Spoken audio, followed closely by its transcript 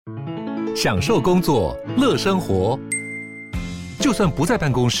享受工作，乐生活。就算不在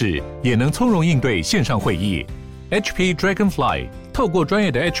办公室，也能从容应对线上会议。HP Dragonfly 透过专业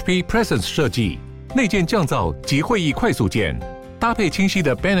的 HP Presence 设计，内建降噪及会议快速键，搭配清晰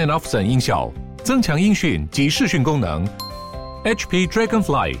的 Bang & Olufsen 音效，增强音讯及视讯功能。HP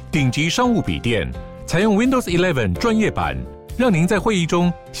Dragonfly 顶级商务笔电，采用 Windows 11专业版，让您在会议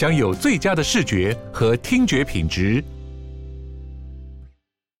中享有最佳的视觉和听觉品质。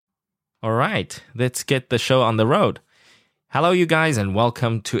All right, let's get the show on the road. Hello, you guys, and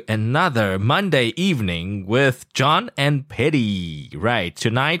welcome to another Monday evening with John and Petty. Right,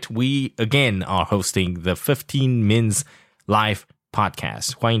 tonight we again are hosting the 15 Mins Live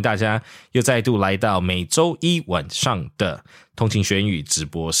Podcast. 欢迎大家又再度来到每周一晚上的通勤学英语直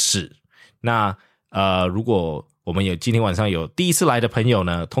播室。那如果我们今天晚上有第一次来的朋友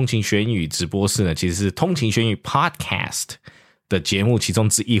呢，通勤学英语直播室呢，其实是通勤学英语 Podcast的节目其中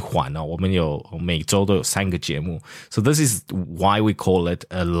之一环哦，我们每周都有3个节目 ，so this is why we call it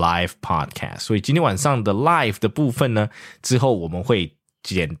a live podcast。所以今天晚上的 live 的部分呢，之后我们会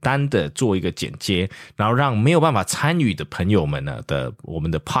简单的做一个简介，然后让没有办法参与的朋友们呢我们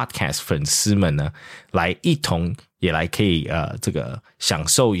的 podcast 粉丝们呢，来一同也来可以这个享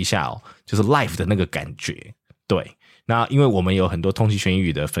受一下哦，就是 live 的那个感觉，对。那因为我们有很多通勤学英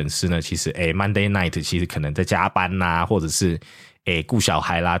语的粉丝呢，其实Monday night 其实可能在加班啦，或者是顾小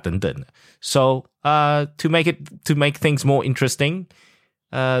孩啦等等的。So to make things more interesting,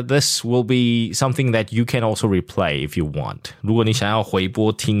 this will be something that you can also replay if you want. 如果你想要回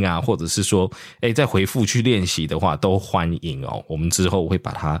播听啊，或者是说再回复去练习的话，都欢迎哦。我们之后会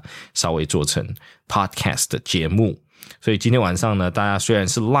把它稍微做成 podcast 的节目。所以今天晚上呢，大家虽然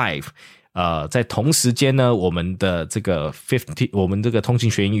是 live。在同时间呢，我们的这个通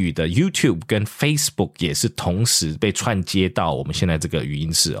勤学英语的 YouTube 跟 Facebook 也是同时被串接到我们现在这个语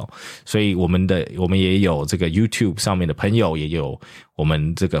音室哦，所以我们也有这个 YouTube 上面的朋友，也有我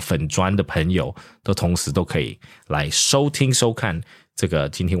们这个粉专的朋友，都同时都可以来收听收看这个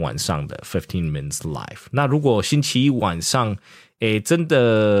今天晚上的15 Minutes Live。那如果星期一晚上真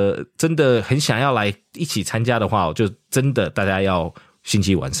的很想要来一起参加的话，就真的大家要星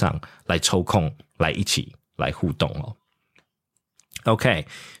期晚上来抽空来一起来互动哦。Okay,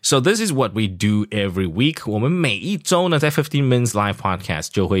 so this is what we do every week. 我们每一周呢，在15 Minutes Live Podcast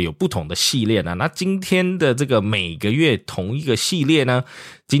就会有不同的系列呢。那今天的这个每个月同一个系列呢，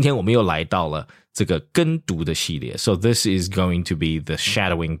今天我们又来到了这个跟读的系列。So this is going to be the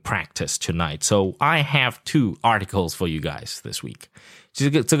shadowing practice tonight. So I have 2 articles for you guys this week. 其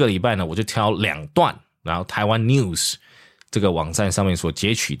实这个礼拜呢，我就挑2段，然后台湾 News这个网站上面所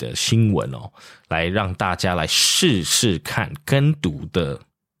截取的新闻哦，来让大家来试试看跟读的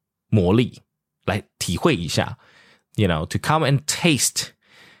魔力，来体会一下 ，you know, to come and taste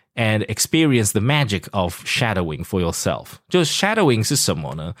and experience the magic of shadowing for yourself. 就 shadowing 是什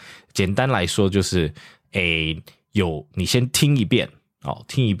么呢？简单来说就是你先听一遍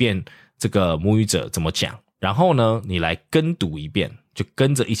这个母语者怎么讲，然后呢，你来跟读一遍。就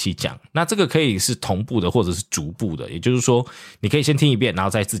跟着一起讲，那这个可以是同步的，或者是逐步的，也就是说，你可以先听一遍，然后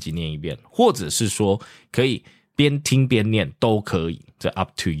再自己念一遍，或者是说可以边听边念都可以，这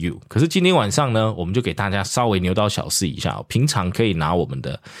up to you。可是今天晚上呢，我们就给大家稍微牛刀小试一下，平常可以拿我们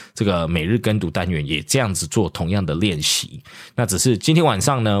的这个每日跟读单元也这样子做同样的练习。那只是今天晚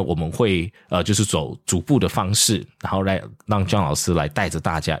上呢，我们会就是走逐步的方式，然后来让姜老师来带着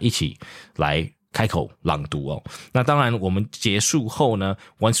大家一起来开口朗读哦。那当然我们结束后呢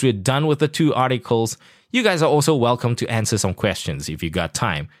once we're done with the 2 articles, you guys are also welcome to answer some questions if you got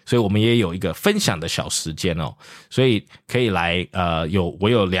time. 所以我们也有一个分享的小时间哦，所以可以来我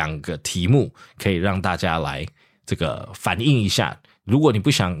有2个题目可以让大家来这个反映一下。如果你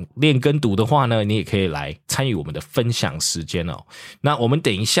不想练跟读的话呢，你也可以来参与我们的分享时间哦。那我们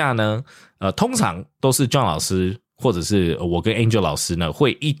等一下呢通常都是 John 老师或者是我跟 Angel 老师呢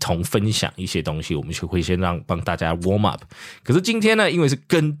会一同分享一些东西，我们就会先帮大家 warm up。可是今天呢，因为是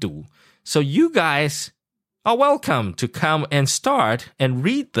跟读 ，so you guys are welcome to come and start and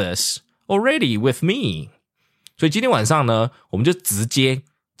read this already with me。所以今天晚上呢，我们就直接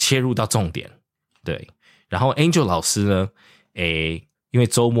切入到重点，对。然后 Angel 老师呢，因为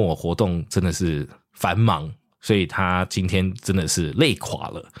周末活动真的是繁忙。所以他今天真的是累垮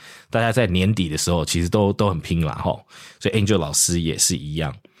了，大家在年底的时候其实都很拼啦齁，所以 Angel 老师也是一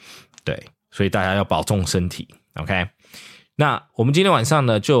样，对，所以大家要保重身体 ，OK？ 那我们今天晚上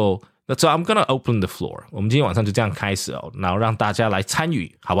呢就 So I'm gonna open the floor. 我们今天晚上就这样开始哦，然后让大家来参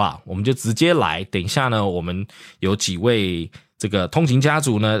与，好不好？我们就直接来。等一下呢，我们有几位这个通勤家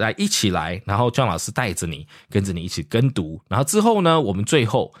族呢来一起来，然后John老师带着你，跟着你一起跟读。然后之后呢，我们最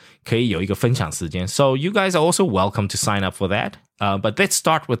后可以有一个分享时间。So you guys are also welcome to sign up for that. But let's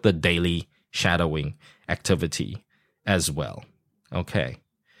start with the daily shadowing activity as well. Okay.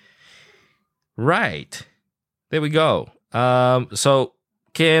 Right. There we go. So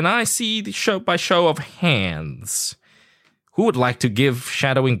can I see the by show of hands? Who would like to give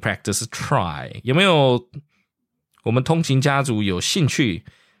shadowing practice a try? 有没有我们通勤家族有兴趣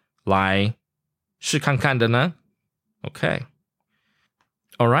来试看看的呢？ Okay.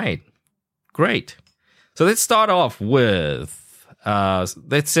 All right. Great. So let's start off with,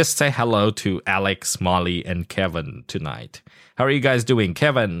 let's just say hello to Alex, Molly, and Kevin tonight. How are you guys doing?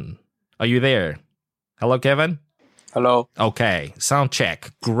 Kevin, are you there? Hello, Kevin? Hello. Okay, sound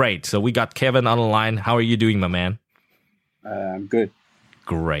check. Great. So we got Kevin on the line. How are you doing, my man? I'm good.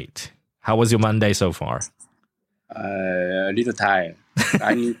 Great. How was your Monday so far? A little tired.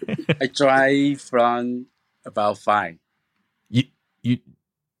 I drive from about 5.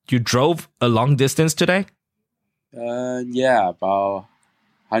 You drove a long distance today? Yeah, about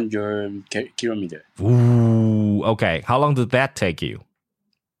 100 kilometers. Ooh, okay. How long did that take you?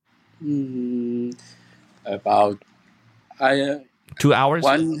 About 2 hours?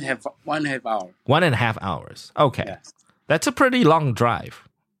 one half hour. 1.5 hours. Okay. Yes. That's a pretty long drive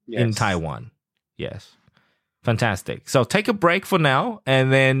in Yes. Taiwan. Yes. Fantastic. So take a break for now,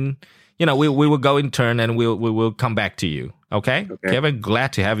 and then, we will go in turn, and we will come back to you. Okay? Kevin,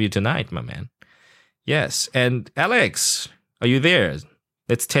 glad to have you tonight, my man. Yes. And Alex, are you there?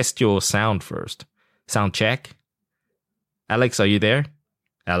 Let's test your sound first. Sound check. Alex, are you there?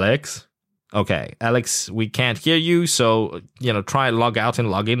 Alex? Okay. Alex, we can't hear you, so, try log out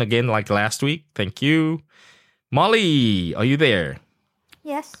and log in again like last week. Thank you. Molly, are you there?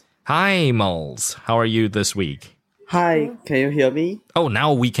 Yes. Hi, Moles. How are you this week? Hi, can you hear me? Oh,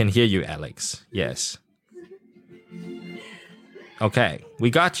 now we can hear you, Alex. Yes. Okay. We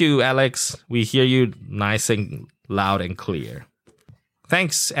got you, Alex. We hear you nice and loud and clear.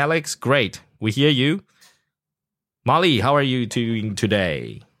 Thanks, Alex. Great. We hear you. Molly, how are you doing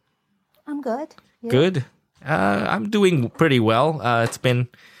today? I'm good. You? Good. I'm doing pretty well. It's been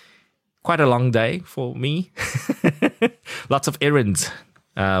quite a long day for me. Lots of errands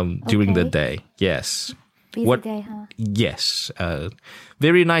during the day. Yes. Busy day, huh? Yes.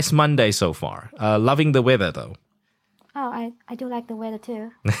 Very nice Monday so far. Loving the weather, though. Oh, I do like the weather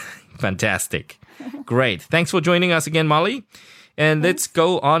too. Fantastic. Great. Thanks for joining us again, Molly. And let's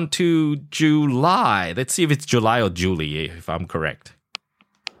go on to July. Let's see if it's July or Julie, if I'm correct.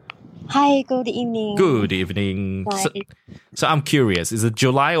 Hi, good evening. Good evening. So I'm curious, is it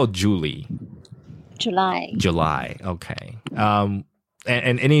July or Julie? July. July, okay. And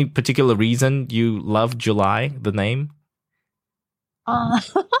any particular reason you love July, the name?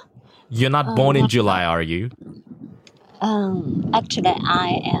 You're not born in July, are you? Actually,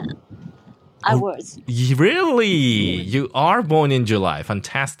 I am. I was. Really? You are born in July.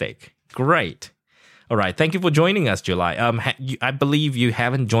 Fantastic. Great. All right. Thank you for joining us, July. I believe you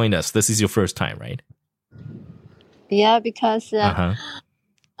haven't joined us. This is your first time, right? Yeah, because I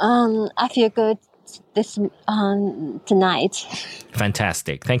feel good this tonight.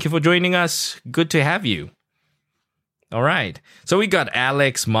 Fantastic. Thank you for joining us. Good to have you. All right. So we got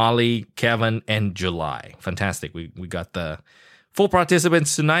Alex, Molly, Kevin, and July. Fantastic. We got the 4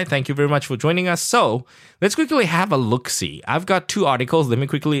 participants tonight. Thank you very much for joining us. So let's quickly have a look-see. I've got 2 articles. Let me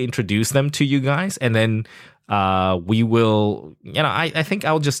quickly introduce them to you guys. And then we will, I think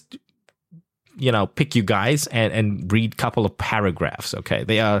I'll just, pick you guys and read a couple of paragraphs. Okay.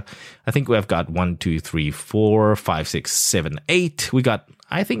 They are, I think we've got 1, 2, 3, 4, 5, 6, 7, 8.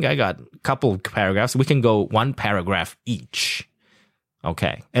 I think I got a couple of paragraphs. We can go 1 paragraph each.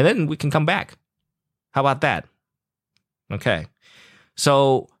 Okay. And then we can come back. How about that? Okay.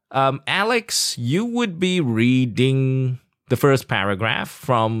 So, Alex, you would be reading the first paragraph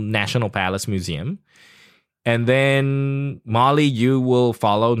from National Palace Museum. And then, Molly, you will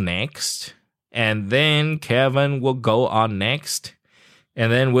follow next. And then Kevin will go on next. And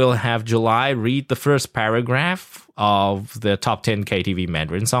then we'll have July read the first paragraph of the top 10 KTV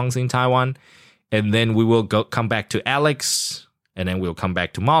Mandarin songs in Taiwan. And then we will come back to Alex. And then we'll come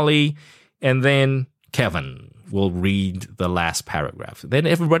back to Molly. And then Kevin will read the last paragraph. Then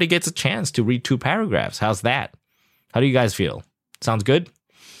everybody gets a chance to read 2 paragraphs. How's that? How do you guys feel? Sounds good?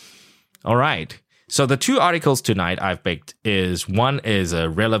 All right. So the 2 articles tonight I've picked is, one is a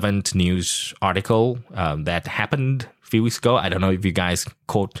relevant news article that happened a few weeks ago. I don't know if you guys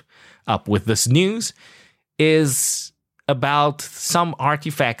caught up with this news is about some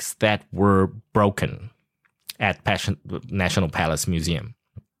artifacts that were broken at National Palace Museum.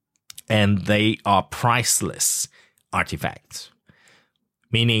 And they are priceless artifacts,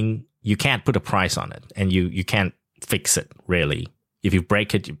 meaning you can't put a price on it and you can't fix it, really. If you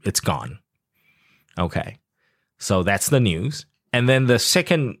break it, it's gone. Okay. So that's the news. And then the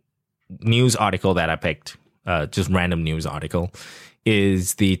second news article that I picked, just random news article,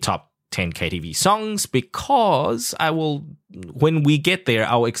 is the top 10 KTV songs, because when we get there,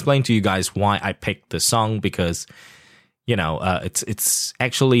 I'll explain to you guys why I picked the song, because, it's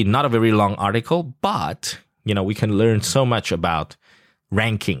actually not a very long article, but, we can learn so much about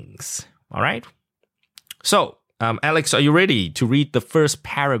rankings. All right. So, Alex, are you ready to read the first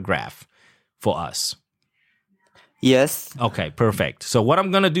paragraph for us? Yes. Okay, perfect. So what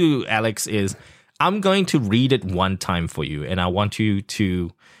I'm going to do, Alex, is I'm going to read it one time for you, and I want you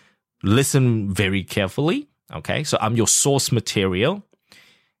to listen very carefully. Okay, so I'm your source material.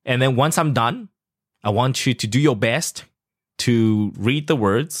 And then once I'm done, I want you to do your best to read the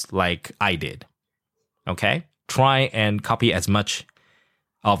words like I did. Okay, try and copy as much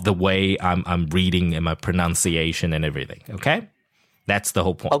of the way I'm reading and my pronunciation and everything. Okay, that's the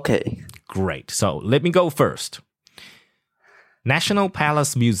whole point. Okay. Great. So let me go first. National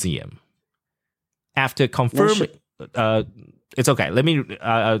Palace Museum. After confirming, it's okay. Let me.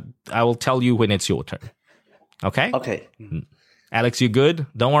 I will tell you when it's your turn. Okay. Okay. Alex, you good?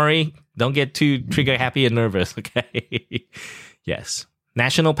 Don't worry. Don't get too trigger happy and nervous. Okay. Yes.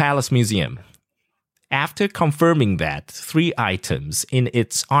 National Palace Museum. After confirming that 3 items in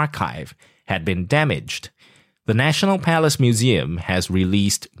its archive had been damaged, the National Palace Museum has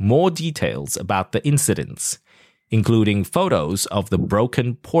released more details about the incidents, including photos of the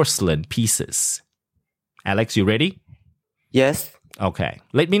broken porcelain pieces. Alex, you ready? Yes. Okay.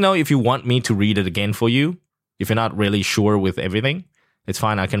 Let me know if you want me to read it again for you. If you're not really sure with everything, it's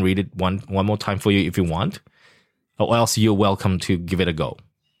fine. I can read it one more time for you if you want. Or else you're welcome to give it a go.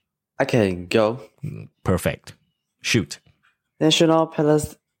 I can go. Perfect. Shoot. National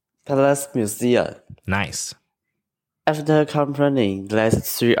Palace Museum. Nice. After confirming that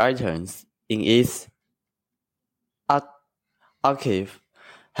 3 items in its archive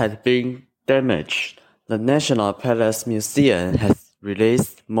had been damaged, the National Palace Museum has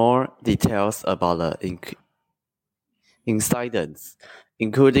released more details about the incidents,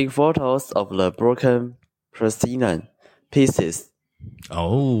 including photos of the broken porcelain pieces.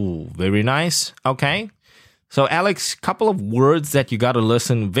 Oh, very nice. Okay. So, Alex, couple of words that you got to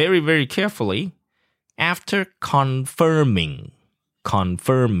listen very, very carefully. After confirming,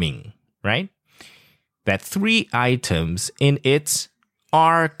 right? That 3 items in its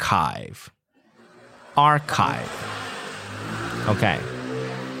archive. Okay.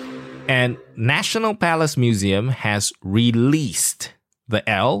 And National Palace Museum has released the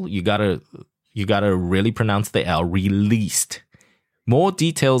L. You gotta really pronounce the L. Released. More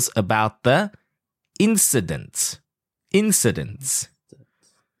details about the incidents,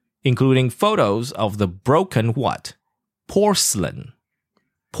 including photos of the broken what? Porcelain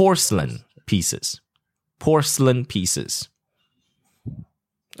pieces.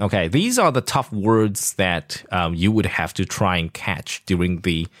 Okay, these are the tough words that you would have to try and catch during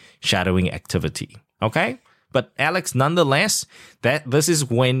the shadowing activity. Okay? But Alex, nonetheless, this is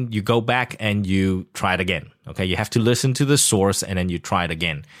when you go back and you try it again. Okay, you have to listen to the source and then you try it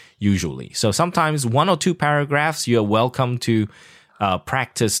again, usually. So sometimes 1 or 2 paragraphs, you're welcome to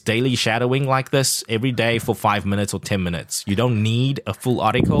practice daily shadowing like this every day for 5 minutes or 10 minutes. You don't need a full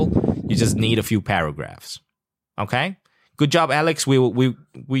article. You just need a few paragraphs. Okay? Good job, Alex. You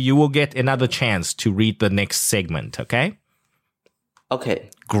will get another chance to read the next segment, okay? Okay.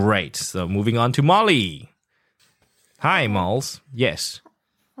 Great. So moving on to Molly. Hi, Malls. Yes.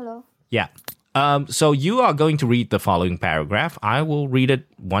 Hello. Yeah. So you are going to read the following paragraph. I will read it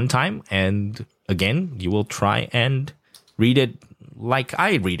one time, and again, you will try and read it like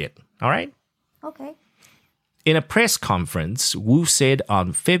I read it. All right? Okay. In a press conference, Wu said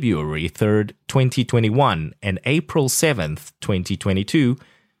on February 3rd, 2021 and April 7th, 2022,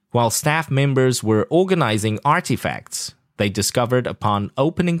 while staff members were organizing artifacts, they discovered upon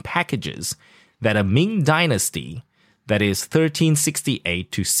opening packages that a Ming dynasty, that is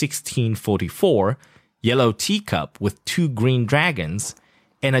 1368 to 1644, yellow teacup with 2 green dragons,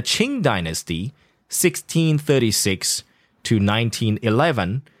 and a Qing dynasty, 1636 to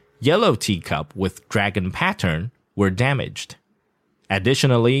 1911, yellow teacup with dragon pattern, were damaged.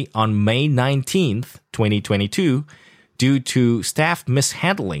 Additionally, on May 19th, 2022, due to staff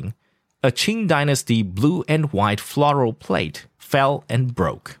mishandling, a Qing dynasty blue and white floral plate fell and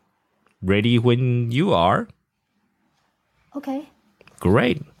broke. ready when you are. Okay.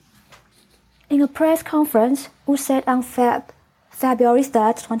 Great. In a press conference, Wu said on February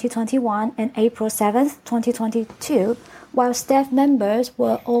 3rd, 2021 and April 7th, 2022, while staff members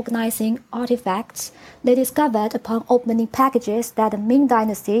were organizing artifacts, they discovered upon opening packages that the Ming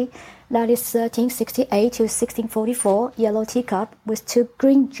Dynasty, that is 1368 to 1644, yellow teacup with 2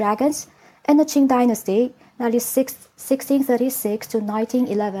 green dragons, and the Qing Dynasty, that is 1636 to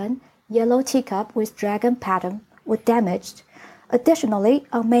 1911, yellow teacup with dragon pattern, were damaged. Additionally,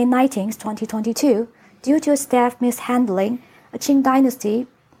 on May 19, 2022, due to a staff mishandling, a Qing Dynasty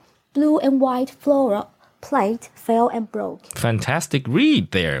blue and white floral plate fell and broke. Fantastic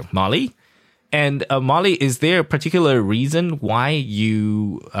read there, Molly. And Molly, is there a particular reason why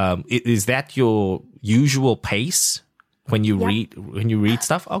you is that your usual pace when you read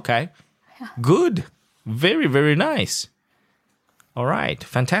stuff? Okay, good, very, very nice. All right,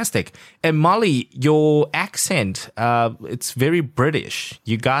 fantastic. And Molly, your accent, it's very British.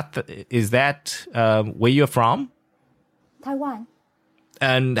 You got is that where you're from? Taiwan.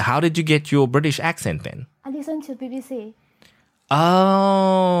 And how did you get your British accent then? I listened to BBC.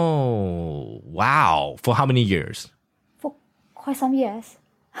 Oh, wow. For how many years? For quite some years.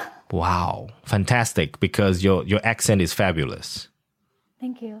 Wow, fantastic, because your accent is fabulous.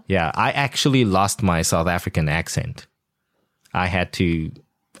 Thank you. Yeah, I actually lost my South African accent. I had to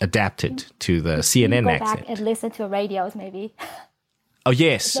adapt it to the CNN go accent. Back and listen to radios, maybe. Oh,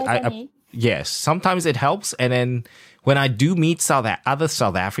 yes. Yes, sometimes it helps. And then when I do meet other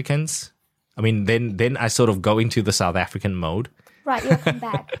South Africans, I mean, then I sort of go into the South African mode. Right, you'll come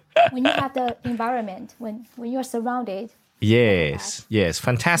back. When you have the environment, when you're surrounded. Yes,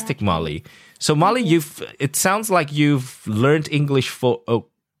 fantastic, yeah. Molly. So, Molly, it sounds like you've learned English for a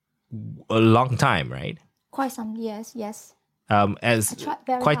long time, right? Quite some years, yes. Some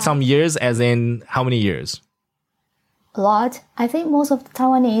years, as in how many years? A lot. I think most of the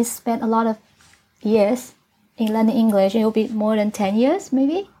Taiwanese spend a lot of years in learning English. It will be more than 10 years,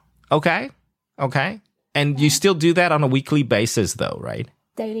 maybe. Okay. And you still do that on a weekly basis, though, right?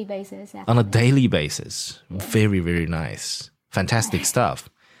 Daily basis. Actually. On a daily basis. Very, very nice. Fantastic stuff.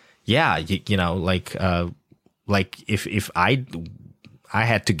 Yeah, you know, like if I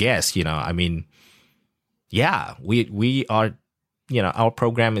had to guess, you know, I mean, yeah, we are, you know, our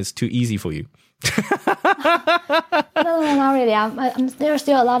program is too easy for you. No, not really. There are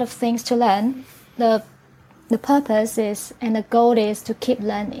still a lot of things to learn. The purpose is, and the goal is to keep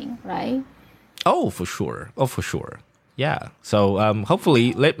learning, right? Oh, for sure. Yeah. So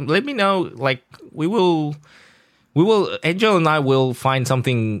hopefully, let me know. Like we will. Angel and I will find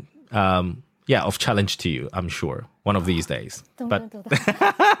something. Of challenge to you. I'm sure one of these days. Don't do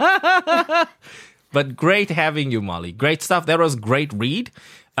that. But great having you, Molly. Great stuff. That was great read.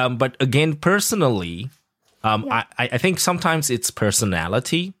 But again, personally, I think sometimes it's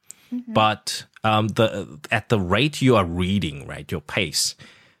personality, but at the rate you are reading, right, your pace.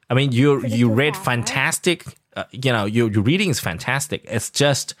 I mean, you read fantastic. Your reading is fantastic. It's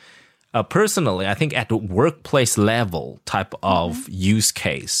just personally, I think at the workplace level type of use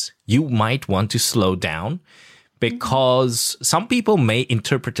case, you might want to slow down. Because some people may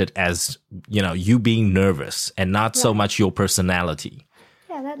interpret it as, you know, you being nervous and not so much your personality.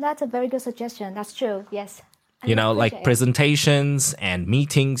 Yeah, that's a very good suggestion. That's true. Yes. You know, like presentations and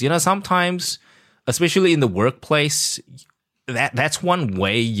meetings, you know, sometimes, especially in the workplace, that's one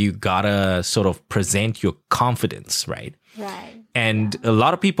way you gotta sort of present your confidence, right? Right. And a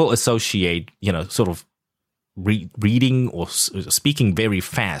lot of people associate, you know, sort of reading or speaking very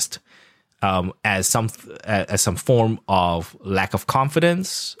fast as some form of lack of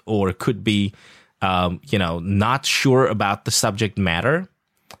confidence, or it could be, not sure about the subject matter.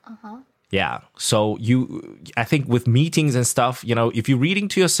 Yeah. So I think with meetings and stuff, you know, if you're reading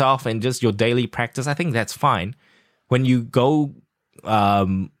to yourself and just your daily practice, I think that's fine. When you go,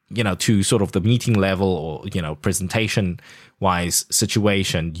 to sort of the meeting level or, you know, presentation wise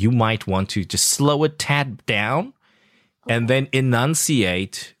situation, you might want to just slow it tad down and then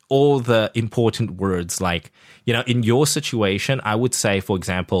enunciate all the important words. Like, you know, in your situation, I would say, for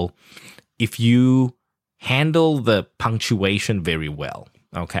example, if you handle the punctuation very well,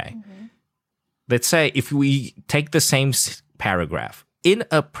 okay. Let's say if we take the same paragraph, in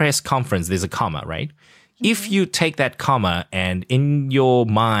a press conference, there's a comma, right? If you take that comma and in your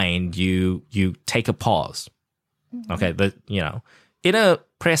mind, you take a pause, okay, in a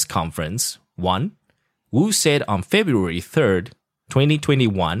press conference, Wu said on February 3rd,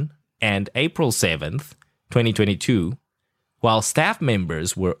 2021 and April 7th, 2022, while staff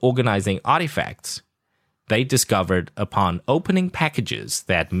members were organizing artifacts, they discovered upon opening packages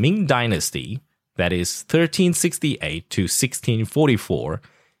that Ming Dynasty, that is 1368 to 1644,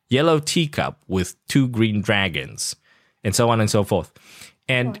 yellow teacup with 2 green dragons, and so on and so forth.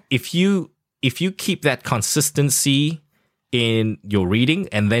 And if you keep that consistency in your reading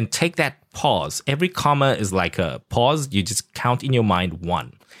and then take that pause, every comma is like a pause. You just count in your mind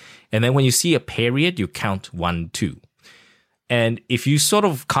 1. And then when you see a period, you count 1, 2. And if you sort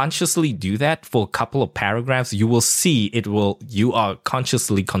of consciously do that for a couple of paragraphs, you will see you are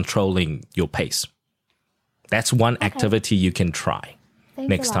consciously controlling your pace. That's one activity you can try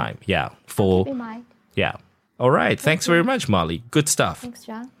next time. Yeah. Yeah. All right. Thanks very much, Molly. Good stuff. Thanks,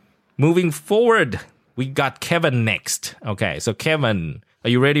 John. Moving forward, we got Kevin next. Okay. So Kevin, are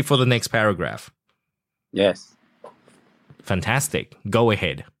you ready for the next paragraph? Yes. Fantastic. Go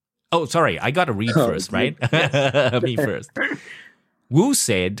ahead. Oh, sorry. I got to read first, right? Me first. Wu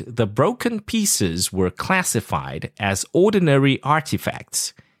said the broken pieces were classified as ordinary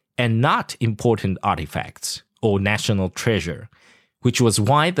artifacts and not important artifacts or national treasure, which was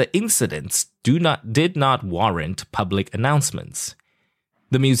why the incidents did not warrant public announcements.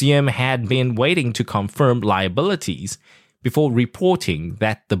 The museum had been waiting to confirm liabilities before reporting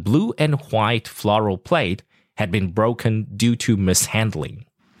that the blue and white floral plate had been broken due to mishandling.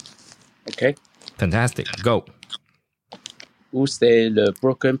 Okay. Fantastic. Go. Who said the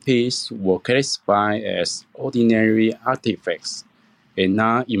broken pieces were classified as ordinary artifacts and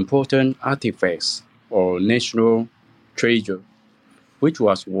not important artifacts or national treasure, which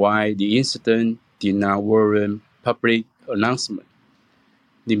was why the incident did not warrant public announcement.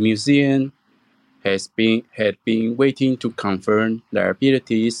 The museum had been waiting to confirm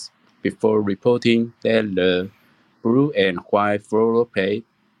liabilities before reporting that the blue and white floral plate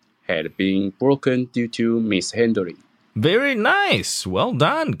had been broken due to mishandling. Very nice. Well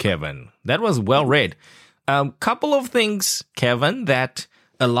done, Kevin. That was well read. Couple of things, Kevin, that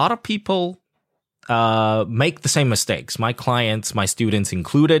a lot of people make the same mistakes. My clients, my students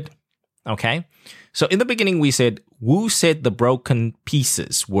included. Okay. So in the beginning, we said, Wu said the broken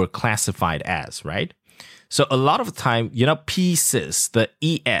pieces were classified as, right? So a lot of the time, pieces, the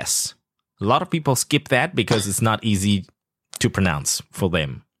ES, a lot of people skip that because it's not easy to pronounce for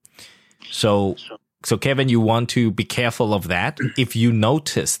them. So Kevin, you want to be careful of that. If you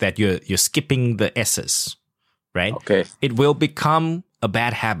notice that you're skipping the S's, right? Okay. It will become a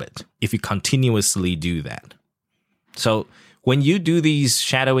bad habit if you continuously do that. So when you do these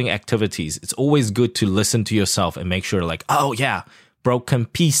shadowing activities, it's always good to listen to yourself and make sure oh yeah, broken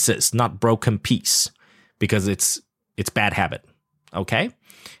pieces, not broken piece, because it's bad habit. Okay.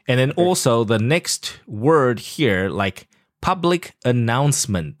 And then also the next word here, like public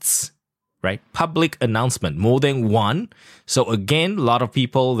announcements, right? Public announcement, more than one. So again, a lot of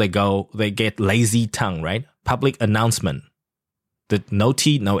people, they get lazy tongue, right? Public announcement, the no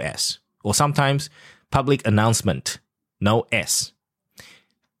T, no S. Or sometimes public announcement, no S.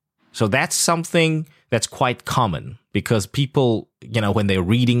 So that's something that's quite common because people, when they're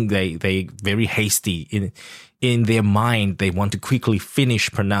reading, they very hasty in their mind. They want to quickly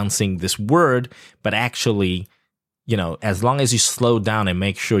finish pronouncing this word, but actually, as long as you slow down and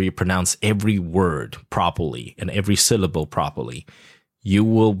make sure you pronounce every word properly and every syllable properly, you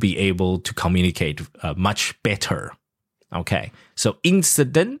will be able to communicate much better. Okay. So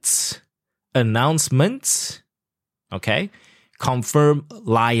incidents, announcements, okay, confirm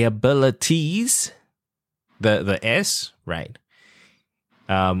liabilities, the S, right?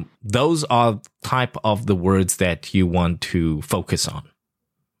 Those are type of the words that you want to focus on.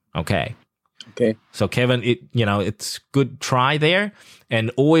 Okay. Okay. So Kevin, it's good try there,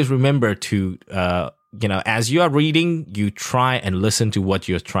 and always remember to, as you are reading, you try and listen to what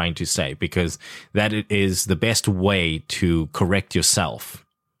you're trying to say because that is the best way to correct yourself.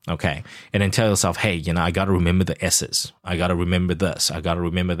 Okay. And then tell yourself, hey, I got to remember the S's. I got to remember this. I got to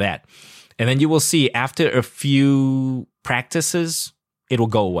remember that. And then you will see after a few practices, it'll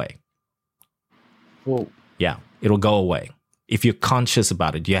go away. Whoa. Yeah, it'll go away. If you're conscious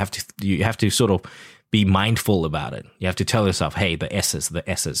about it, you have to sort of be mindful about it. You have to tell yourself, hey, the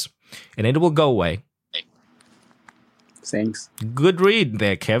S's. And it will go away. Thanks. Good read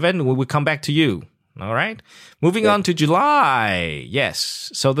there, Kevin. We will come back to you. All right. Moving on to July.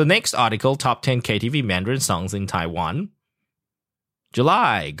 Yes. So the next article, Top 10 KTV Mandarin Songs in Taiwan.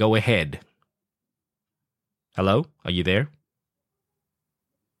 July, go ahead. Hello? Are you there?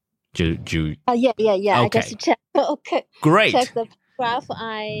 Yeah. Okay. I just check. Okay. Great. Check the graph.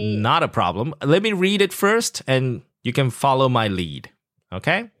 Not a problem. Let me read it first, and you can follow my lead.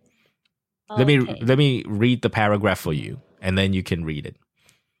 Okay? Let me read the paragraph for you, and then you can read it.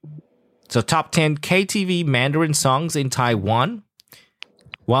 So top 10 KTV Mandarin songs in Taiwan.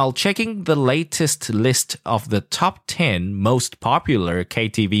 While checking the latest list of the top 10 most popular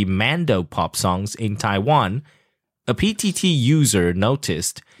KTV Mando pop songs in Taiwan, a PTT user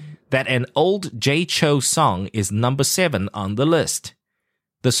noticed that an old Jay Chou song is number 7 on the list.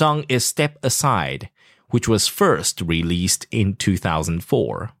 The song is Step Aside, which was first released in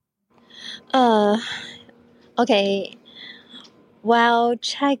 2004. Okay. While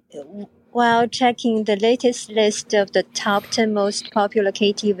checking the latest list of the top 10 most popular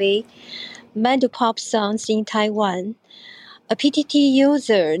KTV Mando pop songs in Taiwan, a PTT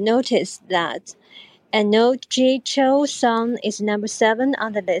user noticed that an old J. Cho song is number 7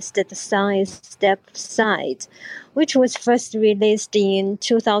 on the list. The song is Step Aside, which was first released in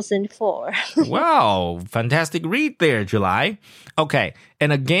 2004. Wow, fantastic read there, July. Okay,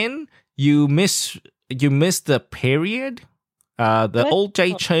 and again, you missed the period. The old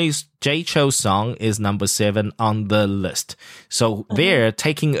Jay Cho song is number 7 on the list. So there,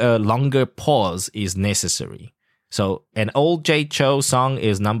 taking a longer pause is necessary. So an old Jay Cho song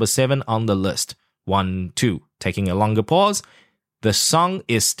is number 7 on the list. 1, 2. Taking a longer pause. The song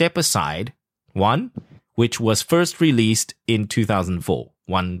is Step Aside, 1, which was first released in 2004.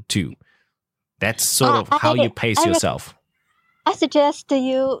 1, 2. That's sort of how you pace yourself. I suggest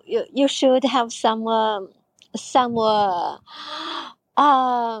you should have some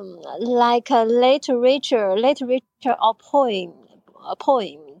like a literature or poem. A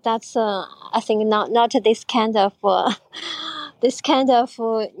poem. That's I think not this kind of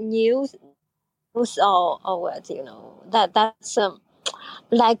news or what, you know. That's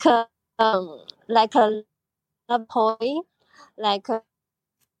like a poem, like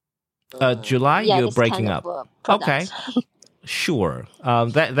July, you're breaking kind up. of Okay, sure.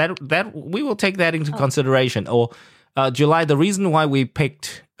 That we will take that into consideration. Or July, the reason why we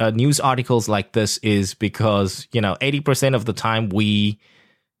picked news articles like this is because 80% of the time we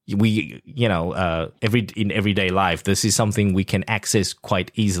in everyday life, this is something we can access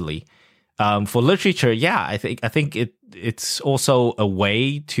quite easily. For literature, yeah, I think it's also a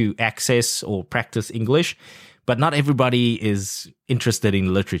way to access or practice English, but not everybody is interested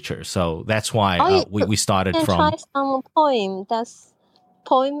in literature, so that's why we started from. Try some poem. That's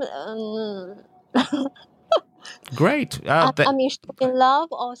poem. Great. I mean, in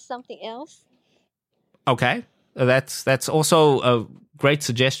love or something else. Okay, that's also a great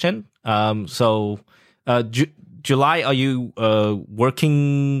suggestion. July, are you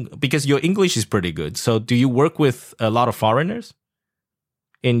working, because your English is pretty good, so do you work with a lot of foreigners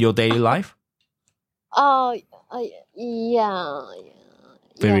in your daily life? Yeah.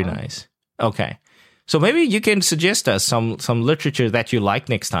 Very nice. Okay. So maybe you can suggest us some literature that you like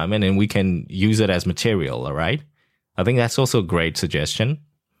next time, and then we can use it as material, all right? I think that's also a great suggestion.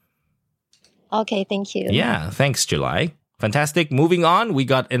 Okay, thank you. Yeah, thanks, July. Fantastic. Moving on, we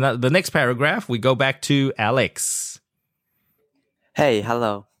got the next paragraph. We go back to Alex. Hey,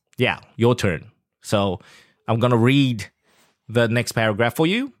 hello. Yeah, your turn. So I'm going to read the next paragraph for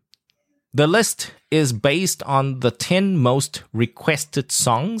you. The list is based on the 10 most requested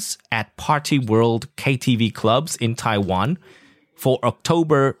songs at Party World KTV clubs in Taiwan for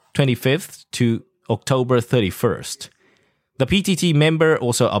October 25th to October 31st. The PTT member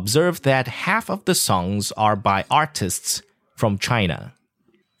also observed that half of the songs are by artists from China.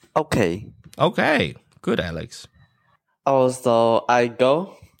 Okay. Okay, good, Alex. So I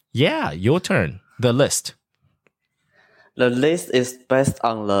go. Yeah, your turn. The list. The list is based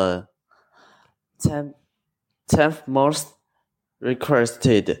on the 10th most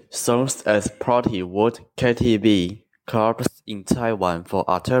requested songs at Party World KTV clubs in Taiwan for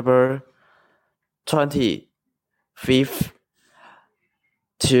October 25th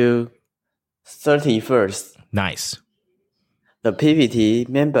to 31st. Nice. The PPT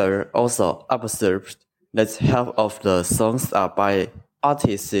member also observed that half of the songs are by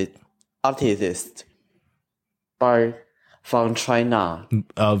artists from China.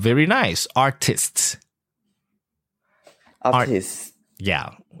 Very nice. Artists. Yeah.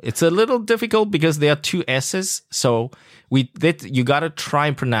 It's a little difficult because there are 2 S's. So you got to try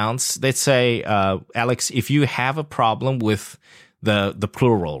and pronounce. Let's say, Alex, if you have a problem with the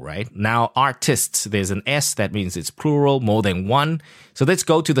plural, right? Now, artists, there's an S, that means it's plural, more than one. So let's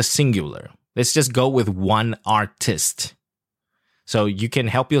go to the singular. Let's just go with one artist. So you can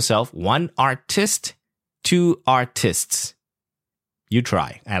help yourself. 1 artist, 2 artists. You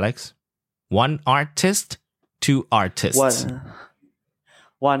try, Alex. 1 artist, 2 artists.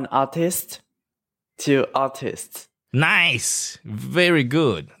 One artist, 2 artists. Nice. Very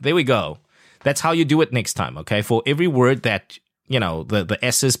good. There we go. That's how you do it next time, okay? For every word that the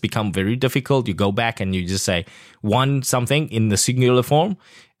S's become very difficult, you go back and you just say one something in the singular form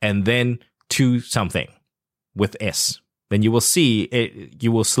and then two something with S. Then you will see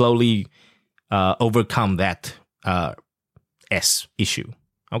you will slowly overcome that S issue.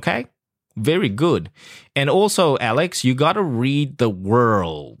 Okay? Very good. And also, Alex, you got to read the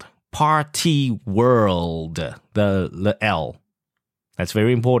world. Party world. The L. That's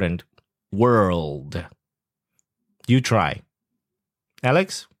very important. World. You try.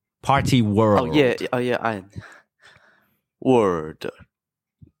 Alex? Party world. Oh yeah. Word.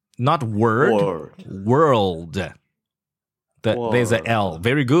 Not word. World. There's a L.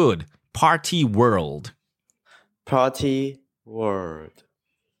 Very good. Party world. Party world.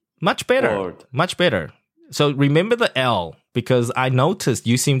 Much better. Word. Much better. So remember the L, because I noticed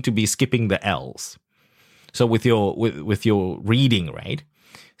you seem to be skipping the L's. So with your reading, right?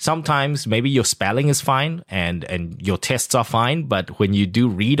 Sometimes maybe your spelling is fine and your tests are fine, but when you do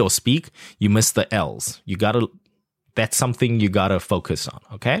read or speak, you miss the L's. That's something you gotta focus on,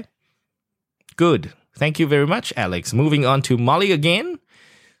 okay? Good. Thank you very much, Alex. Moving on to Molly again.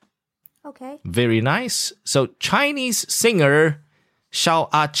 Okay. Very nice. So Chinese singer Xiao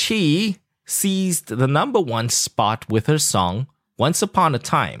Qi seized the number 1 spot with her song Once Upon a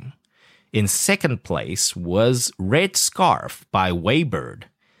Time. In second place was Red Scarf by Waybird,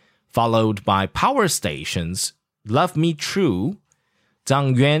 followed by Power Station's Love Me True,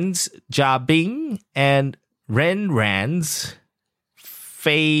 Zhang Yuan's Jia Bing, and Ren Ran's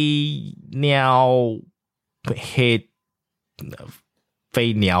Fei Niao He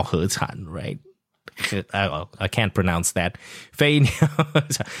Chan, right? I can't pronounce that. Fei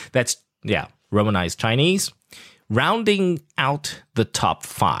Niao, that's, Romanized Chinese. Rounding out the top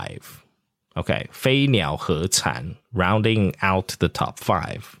 5. Okay, Fei Niao He Chan, rounding out the top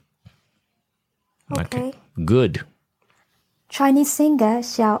 5. Okay. Good. Chinese singer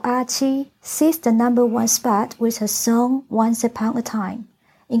Xiao Qi seized the number 1 spot with her song Once Upon a Time.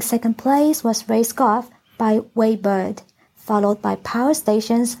 In second place was Red Scarf by Waybird, followed by Power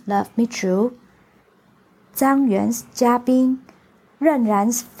Station's Love Me True, Zhang Yuan's Jia Bing, Ren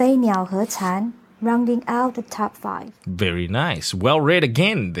Ran's Fei Niao He Chan, rounding out the top 5. Very nice. Well read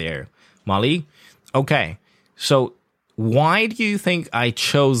again there, Molly. Okay, so why do you think I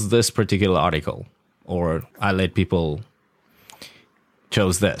chose this particular article? Or I let people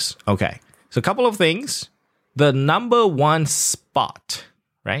chose this? Okay, so a couple of things. The number 1 spot,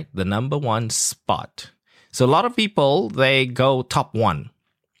 right? The number 1 spot. So a lot of people, they go top 1.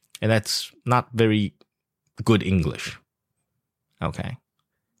 And that's not very good English. Okay.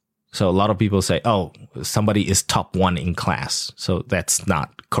 So a lot of people say, oh, somebody is top 1 in class. So that's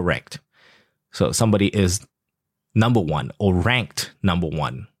not correct. So somebody is number 1 or ranked number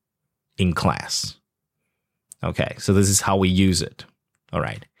 1 in class. Okay. So this is how we use it. All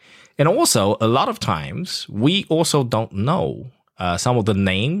right. And also, a lot of times, we also don't know some of the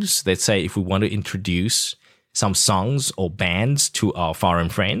names. Let's say if we want to introduce some songs or bands to our foreign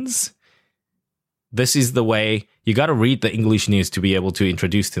friends, this is the way you got to read the English news to be able to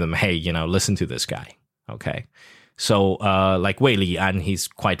introduce to them, hey, listen to this guy. Okay. So, like Wei Lian, he's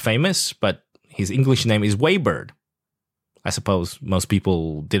quite famous, but his English name is Waybird. I suppose most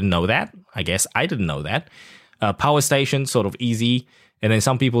people didn't know that. I guess I didn't know that. Power Station, sort of easy. And then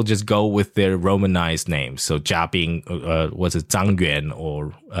some people just go with their Romanized names. So Jia Bing, was it Zhang Yuan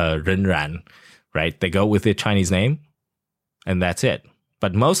or Ren Ran, right? They go with their Chinese name, and that's it.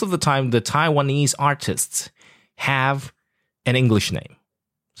 But most of the time, the Taiwanese artists have an English name.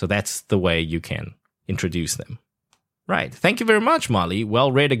 So that's the way you can introduce them. Right. Thank you very much, Molly.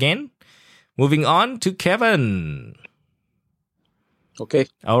 Well read again. Moving on to Kevin. Okay.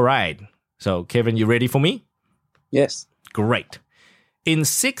 All right. So, Kevin, you ready for me? Yes. Great. In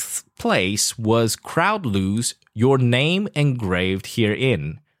 6th place was Crowdloo's Your Name Engraved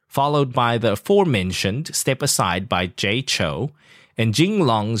Herein, followed by the aforementioned Step Aside by Jay Cho and Jing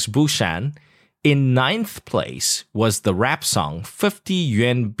Long's Bushan. In 9th place was the rap song 50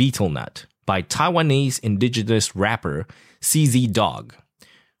 Yuan Beetle Nut by Taiwanese indigenous rapper CZ Dog,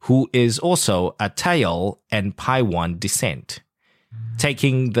 who is also a Tayal and Paiwan descent.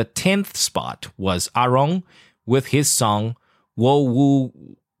 Taking the 10th spot was Arong with his song Wo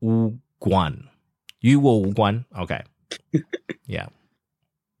Wu Wu Guan. Yu Wo Wu Guan. Okay. Yeah.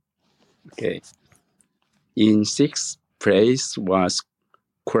 Okay. In 6th place was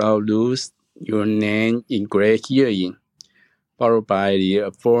Crowdloo's Your Name Engraved Herein, followed by the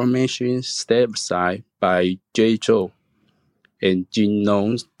aforementioned Step Aside by Jay Chou and Jin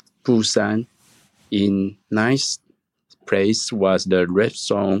Long's Busan. In 9th place was the rap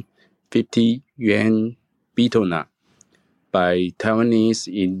song 50 Yuan Beetle Nut by Taiwanese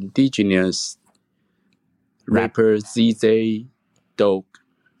indigenous rapper ZZ Dog,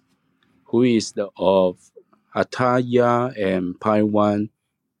 who is of Ataya and Paiwan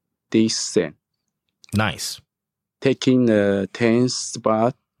descent. Nice. Taking the 10th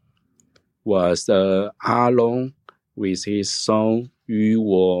spot was Along with his song 与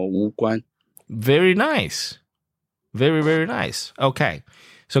我无关. Very nice. Very, very nice. Okay.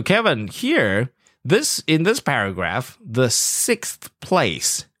 So Kevin, here, in this paragraph, the 6th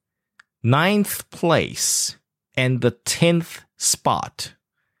place, 9th place, and the 10th spot.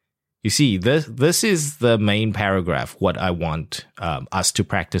 You see, this is the main paragraph. What I want us to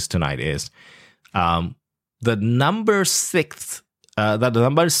practice tonight is the number 6th, the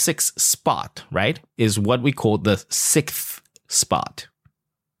number 6 spot, right, is what we call the 6th spot.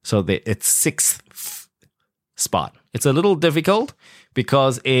 So it's 6th spot. It's a little difficult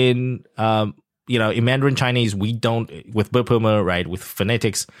because in Mandarin Chinese, we don't, with Bopuma, right, with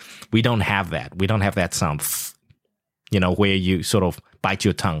phonetics, we don't have that. We don't have that sound, where you sort of bite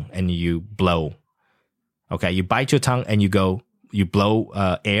your tongue and you blow. Okay, you bite your tongue and you blow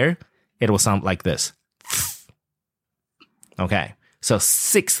air. It will sound like this. Okay, so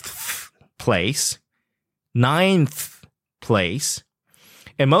 6th place, 9th place,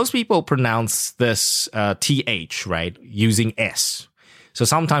 and most people pronounce this TH, right, using S. So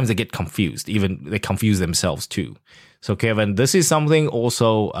sometimes they get confused. Even they confuse themselves too. So Kevin, this is something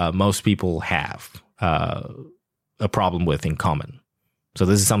also most people have a problem with in common. So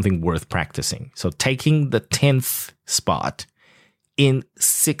this is something worth practicing. So taking the 10th spot in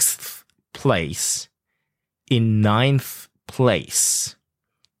 6th place, in 9th place.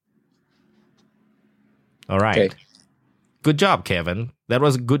 All right. Okay. Good job, Kevin. That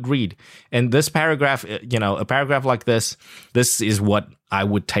was a good read. And this paragraph, a paragraph like this is what I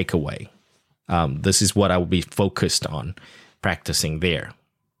would take away. This is what I would be focused on practicing there.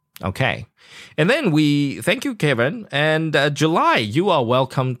 Okay. And then thank you, Kevin. And July, you are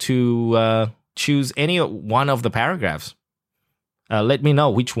welcome to choose any one of the paragraphs. Let me know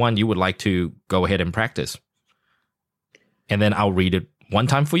which one you would like to go ahead and practice. And then I'll read it one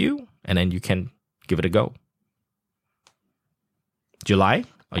time for you, and then you can give it a go. July,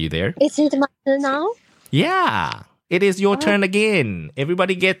 are you there? Is it my turn now? Yeah, it is your turn again.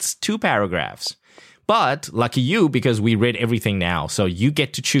 Everybody gets 2 paragraphs. But lucky you, because we read everything now, so you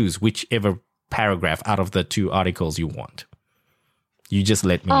get to choose whichever paragraph out of the 2 articles you want. You just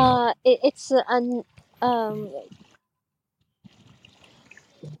let me know. It's an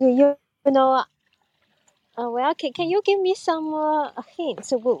well, can you give me some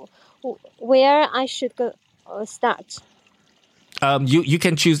hints where I should go start? You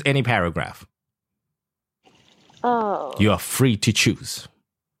can choose any paragraph. Oh. You are free to choose.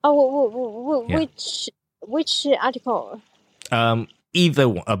 Oh, Yeah. which article? Either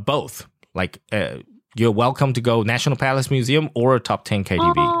both. Like you're welcome to go National Palace Museum or Top 10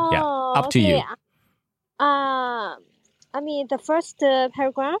 KTV. Yeah, up to you. I mean the first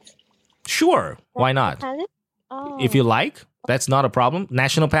paragraph. Sure, why not? Oh. If you like, that's not a problem.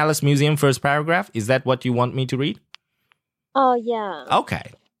 National Palace Museum first paragraph. Is that what you want me to read? Oh yeah.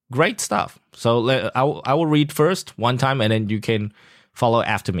 Okay, great stuff. So I will read first one time, and then you can follow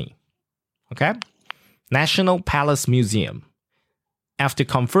after me. Okay? National Palace Museum. After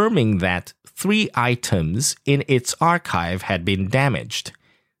confirming that 3 items in its archive had been damaged,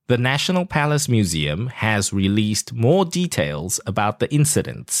 the National Palace Museum has released more details about the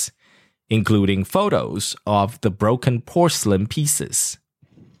incidents, including photos of the broken porcelain pieces.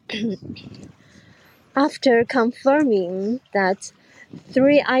 After confirming that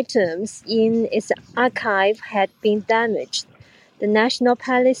 3 items in its archive had been damaged, the National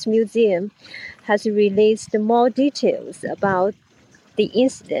Palace Museum has released more details about the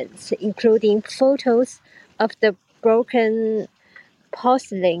incidents, including photos of the broken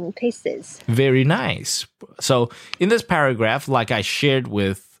porcelain pieces. Very nice. So in this paragraph, like I shared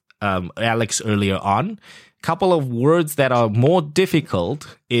with Alex earlier on, a couple of words that are more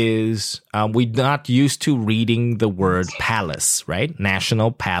difficult is we're not used to reading the word palace, right?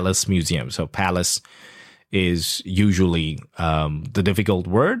 National Palace Museum. So palace is usually the difficult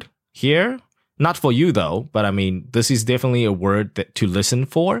word here. Not for you, though, but I mean, this is definitely a word that to listen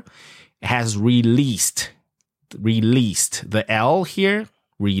for. It has released. The L here,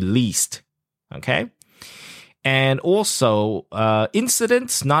 released. Okay? And also,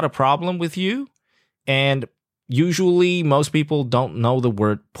 incidents, not a problem with you. And usually, most people don't know the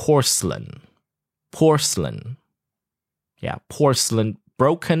word porcelain. Porcelain. Yeah, porcelain.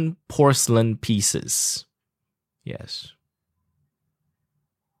 Broken porcelain pieces. Yes.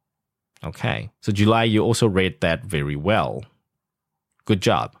 Okay, so July, you also read that very well. Good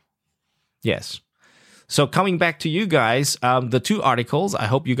job. Yes. So coming back to you guys, the two articles, I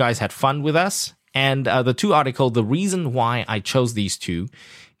hope you guys had fun with us. And the two articles, the reason why I chose these two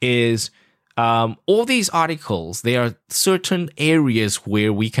is all these articles, there are certain areas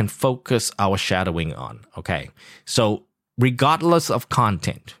where we can focus our shadowing on. Okay, so regardless of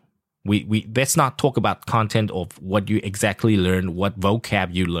content, we let's not talk about content of what you exactly learn, what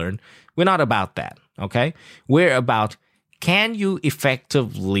vocab you learn. We're not about that, okay? We're about, can you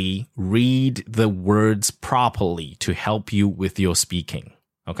effectively read the words properly to help you with your speaking?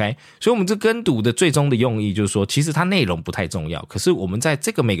 OK， 所以我们这跟读的最终的用意就是说，其实它内容不太重要，可是我们在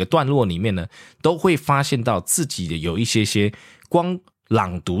这个每个段落里面呢，都会发现到自己的有一些光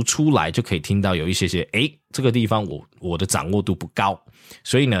朗读出来就可以听到有一些这个地方我的掌握度不高，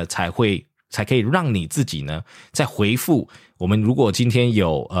所以呢才可以让你自己呢在回复我们。如果今天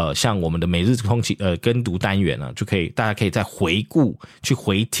有像我们的每日跟读单元呢，就可以大家可以再回顾去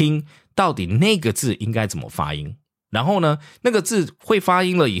回听到底那个字应该怎么发音。然后呢，那个字会发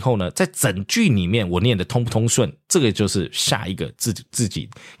音了以后呢，在整句里面我念的通不通顺，这个就是下一个自己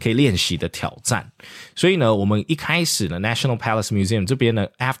可以练习的挑战。所以呢，我们一开始呢 National Palace Museum 这边呢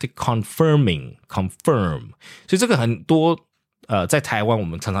after confirm， 所以这个很多在台湾我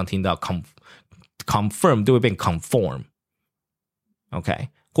们常常听到 confirm 都会变 conform， OK，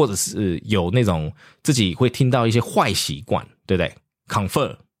 或者是有那种自己会听到一些坏习惯，对不对？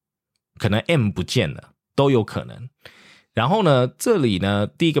 confirm 可能 M 不见了都有可能。然后呢，这里呢，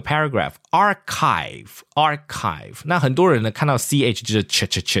第一个 paragraph archive， 那很多人呢看到 ch 就是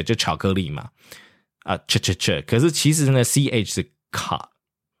ch 就巧克力嘛，ch， 可是其实呢 ch 是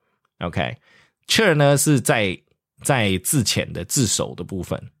OK， ch 呢是在字前的字首的部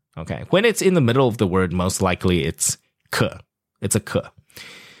分。Okay, when it's in the middle of the word, most likely it's a k,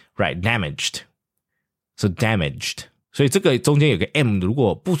 right? Damaged, so damaged. 所以这个中间有个 m， 如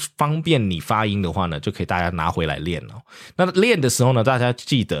果不方便你发音的话呢，就可以大家拿回来练哦。那练的时候呢，大家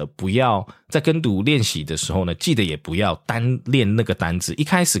记得不要在跟读练习的时候呢，记得也不要单练那个单字。一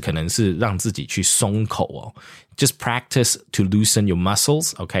开始可能是让自己去松口哦。Just practice to loosen your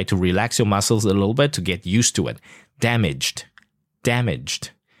muscles, okay? To relax your muscles a little bit to get used to it. Damaged.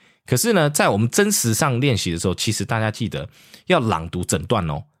可是呢，在我们真实上练习的时候，其实大家记得要朗读整段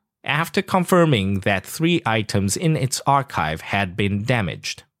哦。After confirming that 3 items in its archive had been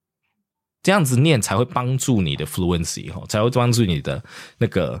damaged， 这样子念才会帮助你的 fluency 才会帮助你的那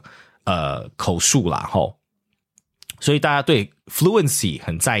个口述啦齁。所以大家对 fluency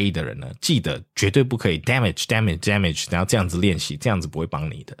很在意的人呢，记得绝对不可以 damage， 然后这样子练习，这样子不会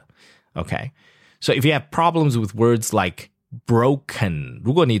帮你的。Okay, so if you have problems with words like broken，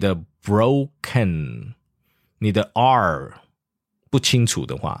 如果你的 broken 你的 R 不清楚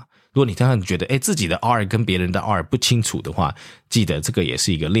的话，如果你常常觉得自己的 R 跟别人的 R 不清楚的话，记得这个也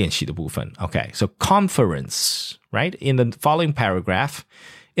是一个练习的部分。Okay, so conference, right? In the following paragraph,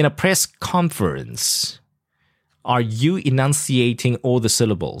 in a press conference, are you enunciating all the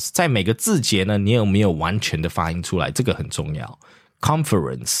syllables? 在每个字节呢，你有没有完全的发音出来？这个很重要。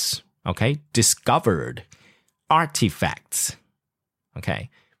Conference, okay? Discovered, artifacts, okay?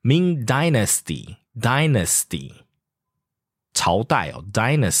 Ming dynasty,朝代哦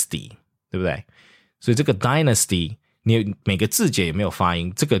dynasty， 对不对？所以这个 dynasty 你每个字节有没有发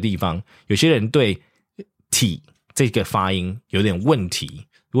音，这个地方有些人对 t 这个发音有点问题。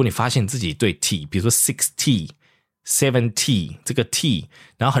如果你发现自己对 t， 比如说 6t、7t 这个 t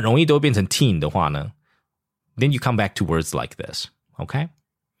然后很容易都会变成 teen 的话呢， then you come back to words like this, okay?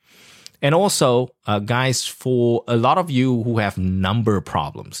 And also, guys, for a lot of you who have number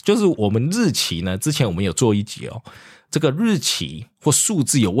problems, 就是我们日期呢，之前我们有做一集哦，这个日期或数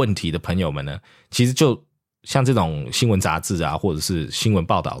字有问题的朋友们呢，其实就像这种新闻杂志啊，或者是新闻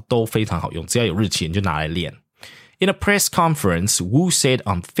报道都非常好用，只要有日期你就拿来练。In a press conference, Wu said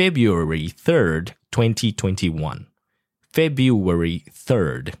on February 3rd, 2021. February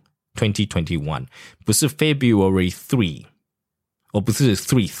 3rd, 2021. 不是 February 3, 不是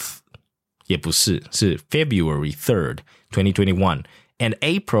 3th, 也不是，是 February 3rd, 2021 and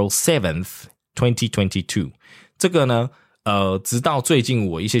April 7th, 2022. 这个呢，直到最近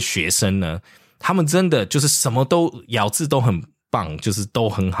我一些学生呢，他们真的就是什么都咬字都很棒，就是都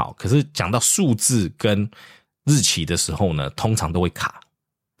很好，可是讲到数字跟日期的时候呢，通常都会卡，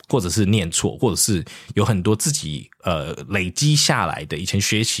或者是念错，或者是有很多自己累积下来的，以前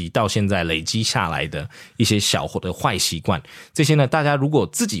学习到现在累积下来的一些小的坏习惯，这些呢，大家如果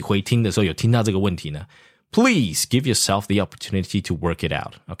自己回听的时候有听到这个问题呢， please give yourself the opportunity to work it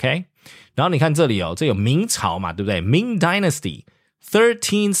out, okay? 然后你看这里哦，这有明朝嘛，对不对？ Ming Dynasty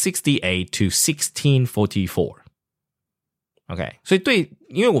 1368 to 1644。OK， 所以对，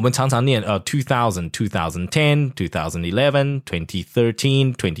因为我们常常念2000 2010 2011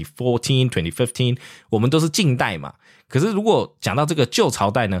 2013 2014 2015， 我们都是近代嘛。可是如果讲到这个旧朝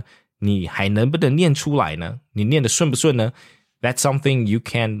代呢，你还能不能念出来呢？你念得顺不顺呢？ That's something you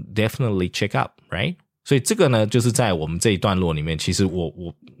can definitely check up, right? 所以这个呢，就是在我们这一段落里面，其实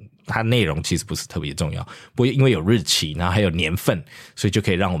它内容其实不是特别重要，不过因为有日期，然后还有年份，所以就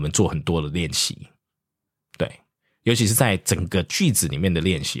可以让我们做很多的练习。对。尤其是在整个句子里面的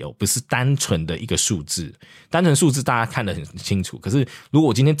练习不是单纯的一个数字，单纯数字大家看得很清楚，可是如果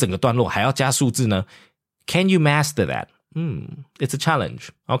我今天整个段落还要加数字呢 ？Can you master that? It's a challenge,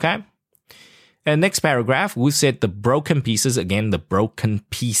 okay? And next paragraph, we said the broken pieces, again, the broken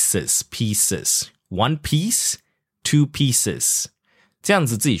pieces. One piece, two pieces. 这样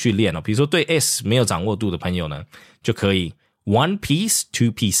子自己去练比如说对 S 没有掌握度的朋友呢，就可以 one piece, two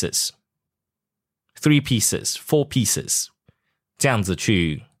pieces.Three pieces, four pieces， 这样子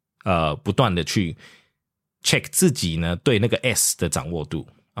去不断的去 check 自己呢对那个 S 的掌握度。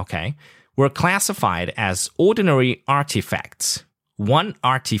Okay, we're classified as ordinary artifacts. One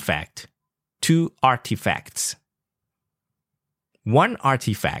artifact, two artifacts. One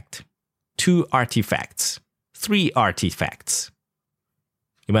artifact, two artifacts, three artifacts.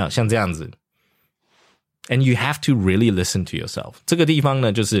 有没有像这样子？And you have to really listen to yourself. 这个地方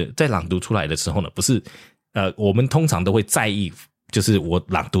呢，就是在朗读出来的时候呢，不是我们通常都会在意，就是我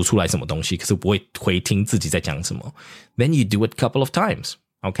朗读出来什么东西，可是不会回听自己在讲什么。Then you do it a couple of times,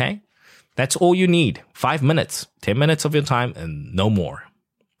 okay? That's all you need. 5 minutes, 10 minutes of your time, and no more.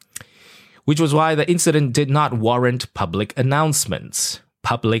 Which was why the incident did not warrant public announcements.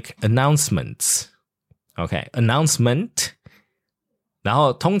 Public announcements. Okay, announcement.然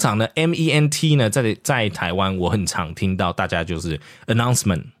后通常呢 MENT 呢在台湾我很常听到大家就是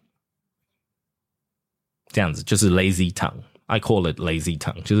announcement 这样子，就是 lazy tongue. I call it lazy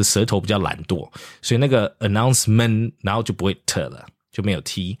tongue, 就是舌头比较懒惰，所以那个 announcement 然后就不会 t 了，就没有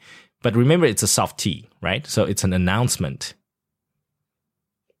t. But remember it's a soft t, right? So it's an announcement.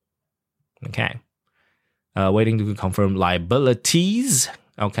 Okay. Waiting to confirm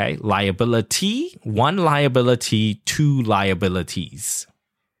liabilities.Okay, liability, one liability, two liabilities.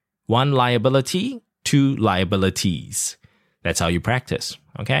 One liability, two liabilities. That's how you practice,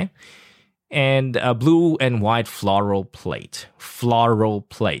 okay? And blue and white floral plate. Floral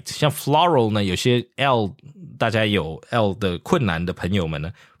plate. 像 floral 呢，有些 L 大家有 L 的困难的朋友们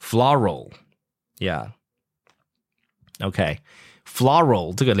呢 floral. Yeah. Okay.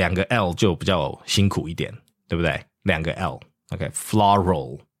 Floral 这个两个 L 就比较辛苦一点，对不对？两个 L.Okay,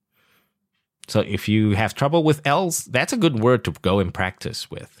 floral. So if you have trouble with L's, that's a good word to go and practice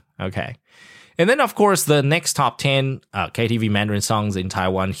with. Okay. And then, of course, the next top 10 KTV Mandarin songs in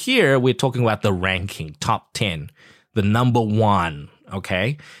Taiwan. Here, we're talking about the ranking, top 10, the number 1,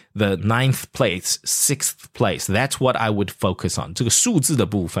 okay? The 9th place, 6th place. That's what I would focus on. 这个数字的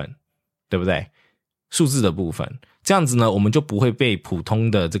部分，对不对？数字的部分。这样子呢，我们就不会被普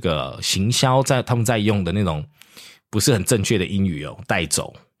通的这个行销他们在用的那种不是很正确的英语带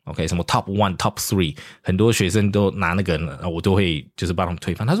走 OK 什么 top 1 top 3很多学生都拿那个我都会就是帮他们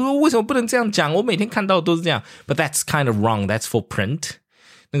推翻他说为什么不能这样讲我每天看到的都是这样 but that's kind of wrong that's for print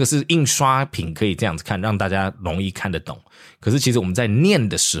那个是印刷品可以这样子看让大家容易看得懂可是其实我们在念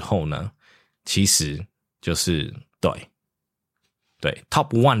的时候呢其实就是对 top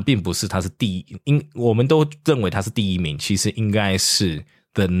 1并不是它是第一我们都认为它是第一名其实应该是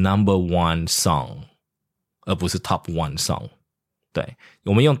the number 1 song而不是 top 1 song 对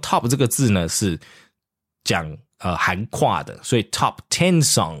我们用 top 这个字呢是讲涵跨的所以 top 10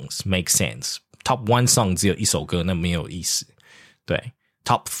 songs make sense top 1 song 只有一首歌那没有意思对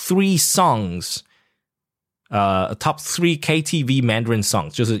top 3 songs top 3 KTV Mandarin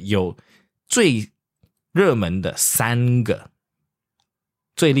songs 就是有最热门的3个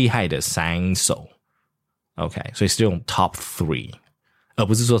最厉害的3首 OK 所以是用 top 3而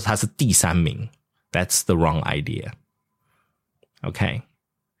不是说它是第3名That's the wrong idea. Okay.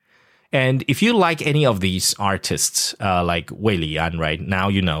 And if you like any of these artists, like Wei Lian, right? Now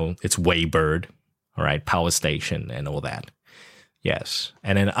you know it's Waybird, all right? Power Station and all that. Yes.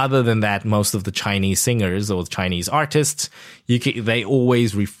 And then other than that, most of the Chinese singers or Chinese artists, they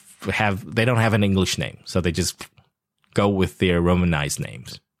always they don't have an English name. So they just go with their Romanized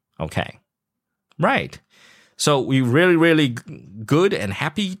names. Okay. Right. So we're really, really good and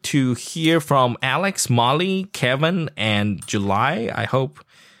happy to hear from Alex, Molly, Kevin, and July. I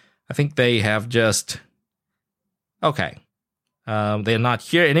think they have just... Okay. They're not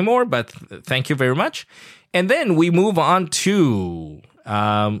here anymore, but thank you very much. And then we move on to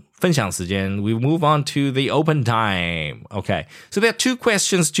分享时间. We move on to the open time. Okay, so there are two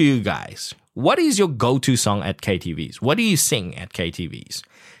questions to you guys. What is your go-to song at KTVs? What do you sing at KTVs?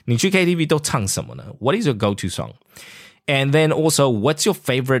 你去 KTV 都唱什么呢? What is your go-to song? And then also, what's your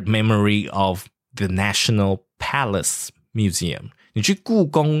favorite memory of the National Palace Museum? 你去故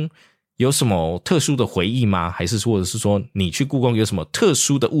宫有什么特殊的回忆吗？还是或者是说你去故宫有什么特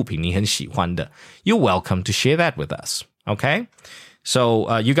殊的物品你很喜欢的？ You're welcome to share that with us. Okay?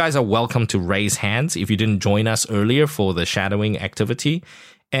 So you guys are welcome to raise hands if you didn't join us earlier for the shadowing activity.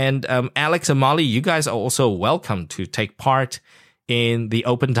 And Alex and Molly, you guys are also welcome to take part in the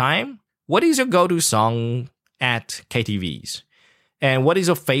open time. What is your go-to song at KTVs? And what is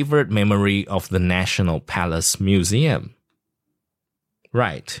your favorite memory of the National Palace Museum?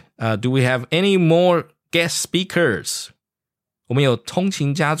 Right. Do we have any more guest speakers? 我们有通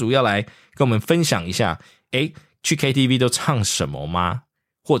勤家族要来跟我们分享一下，去 KTV 都唱什么吗？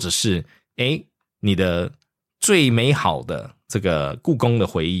或者是你的最美好的这个故宫的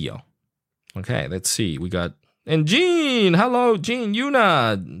回忆哦。Okay, let's see. We got and Jean. Hello, Jean,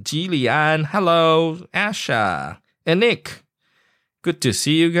 Yuna, Ji Lian. Hello, Asha and Nick. Good to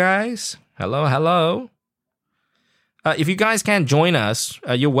see you guys. Hello, hello. If you guys can't join us,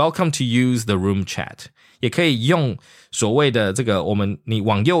 you're welcome to use the room chat. 也可以用所谓的这个你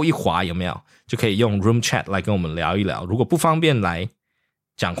往右一滑有没有？就可以用 room chat 来跟我们聊一聊。如果不方便来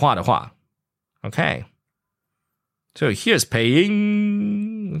讲话的话 Okay. So here's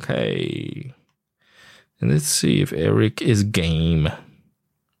paying. Okay. And let's see if Eric is game.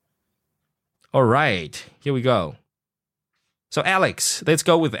 All right. Here we go. So Alex, let's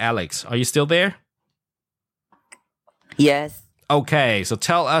go with Alex. Are you still there? Yes. Okay, so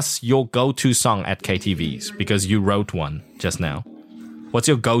tell us your go-to song at KTVs because you wrote one just now. What's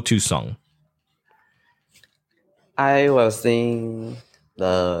your go-to song? I will sing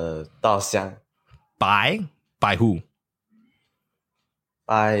the 稻香 By who?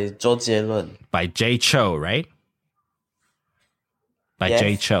 by 周杰伦 By Jay Cho, right? By Yes.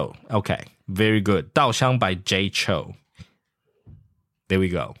 Jay Cho. Okay, very good. 稻香 by Jay Cho. There we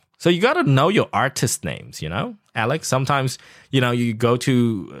go. So you got to know your artist names, you know? Alex, sometimes, you go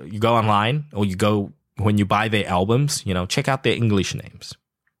online or you go when you buy their albums, check out their English names.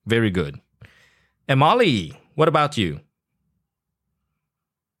 Very good. And Molly, what about you?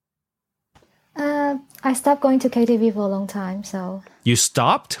 I stopped going to KTV for a long time, so... You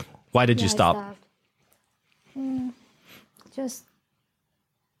stopped? Why did you stop? I stopped. Just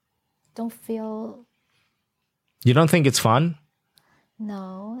don't feel... You don't think it's fun?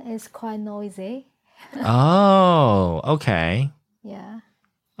 No, it's quite noisy. Oh, okay. Yeah,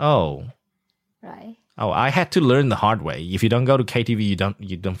 Oh. right. Oh, I had to learn the hard way. If you don't go to KTV,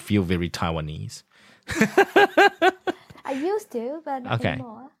 you don't feel very Taiwanese. I used to, but not Okay.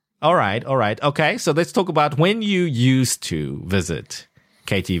 anymore. All right. Okay, so let's talk about when you used to visit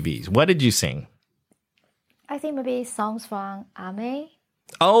KTVs. What did you sing? I think maybe songs from Ame.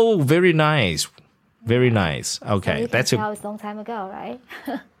 Oh, very nice. Very nice. So Okay, you can that's tell it's a long time ago, right?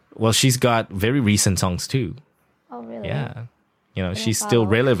 well, she's got very recent songs too. Oh, really? Yeah. She's follow. still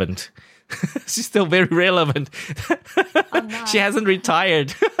relevant. She's still very relevant. I'm not. She hasn't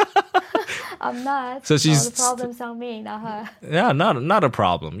retired. I'm not. So she's- All the problems on me, not her. Yeah, not a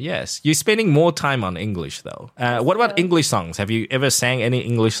problem. Yes. You're spending more time on English though. What about true. English songs? Have you ever sang any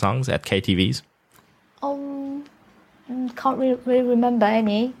English songs at KTVs? Can't really remember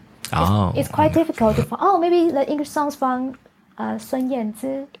any. Oh. It's quite difficult to find. Oh, maybe the English songs from Sun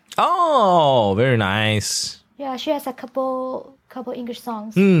Yanzi. Oh, very nice. Yeah, she has a couple English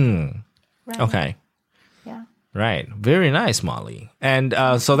songs. Right? Okay. Yeah. Right. Very nice, Molly. And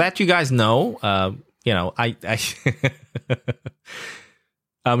so that you guys know, I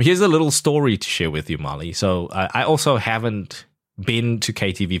here's a little story to share with you, Molly. So I also haven't been to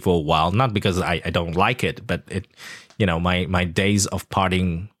KTV for a while, not because I don't like it, but my days of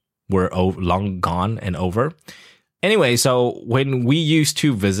partying were long gone and over. Anyway, so when we used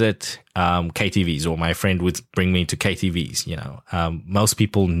to visit KTVs, or my friend would bring me to KTVs, most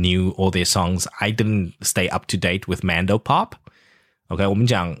people knew all their songs. I didn't stay up to date with Mando Pop. OK, 我们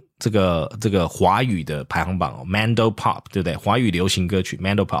讲这个华语的排行榜 Mando Pop, 对不对？华语流行歌曲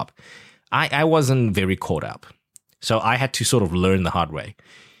Mando Pop. I wasn't very caught up. So I had to sort of learn the hard way.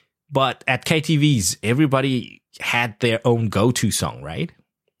 But at KTVs, everybody had their own go-to song, right?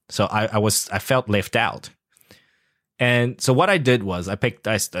 So I felt left out. And so what I did was I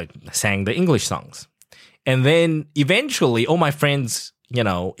sang the English songs. And then eventually all my friends,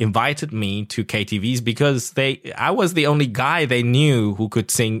 invited me to KTVs because I was the only guy they knew who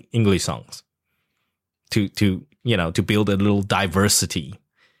could sing English songs to build a little diversity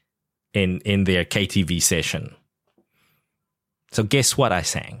in their KTV session. So guess what I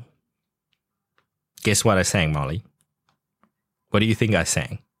sang? Guess what I sang, Molly? What do you think I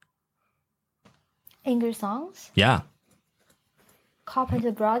sang? English songs? Yeah.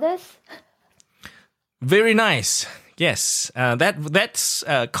 Carpenter Brothers? Very nice. Yes. That's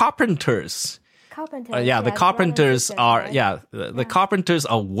Carpenters. Carpenters. The Carpenters are the Carpenters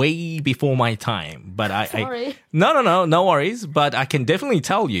are way before my time. But Sorry. No worries. But I can definitely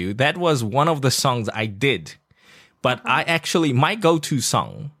tell you that was one of the songs I did. But I actually my go-to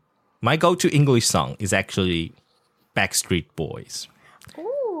English song is actually Backstreet Boys.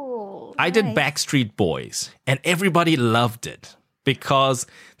 Ooh, I did nice. Backstreet Boys, and everybody loved it because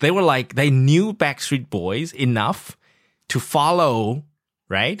they were like they knew Backstreet Boys enough to follow,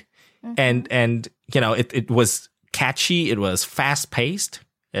 right? And it was catchy, it was fast paced.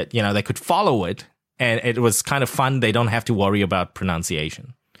 They could follow it, and it was kind of fun. They don't have to worry about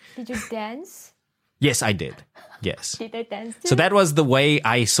pronunciation. Did you dance? Yes, I did. Yes. Did they dance too? So that was the way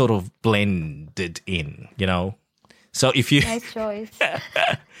I sort of blended in, So if you Nice choice.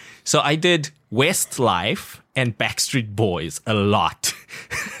 So I did Westlife and Backstreet Boys a lot.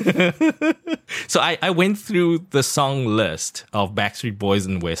 So I went through the song list of Backstreet Boys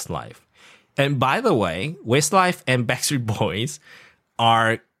and Westlife. And by the way, Westlife and Backstreet Boys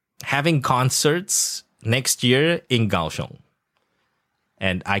are having concerts next year in Kaohsiung.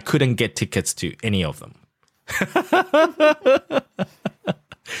 And I couldn't get tickets to any of them.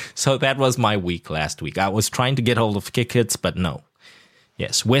 So that was my week last week. I was trying to get hold of tickets, but no.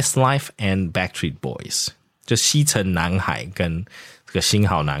 Yes, Westlife and Backstreet Boys. 就西城男孩跟这个新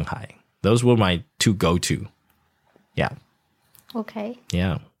好男孩. Those were my two go-to. Yeah. Okay.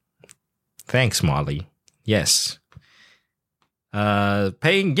 Yeah. Thanks, Molly. Yes.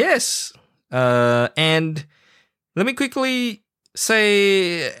 Paying yes. And let me quickly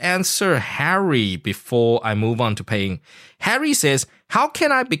answer Harry before I move on to paying. Harry says, how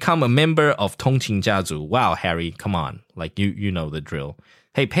can I become a member of 通勤家族? Wow, Harry, come on. Like, you know the drill.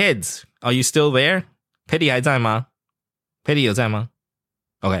 Hey, Peds, are you still there? Petty 还在吗? Petty 有在吗?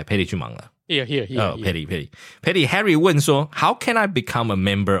 Okay, Petty 去忙了. Here. Oh, Petty. Harry 问说, how can I become a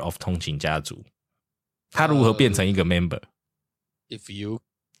member of 通勤家族? 他如何变成一个 member? If you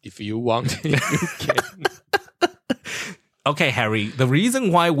want, you can. Okay, Harry, the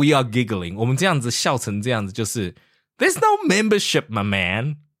reason why we are giggling, 我们这样子笑成这样子就是 there's no membership, my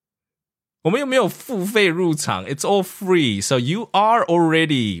man. 我们又没有付费入场. It's all free. So you are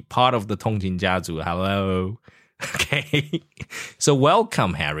already part of the 通勤家族. Hello. Okay. So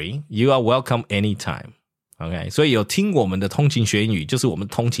welcome, Harry. You are welcome anytime. Okay. 所以有听我们的通勤学英语就是我们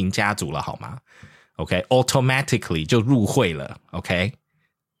通勤家族了好吗? Okay. Automatically 就入会了. Okay.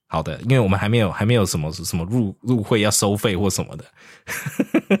 好的，因为我们还没有什么入会要收费或什么的。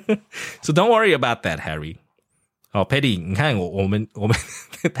So don't worry about that, Harry. Petty, 你看我们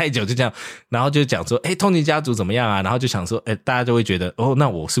太久就这样，然后就讲说，通勤家族怎么样啊？然后就想说，大家就会觉得，那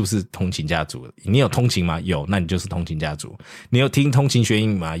我是不是通勤家族？你有通勤吗？有，那你就是通勤家族。你有听通勤学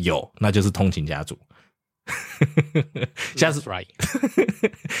英语吗？有，那就是通勤家族。下次 right.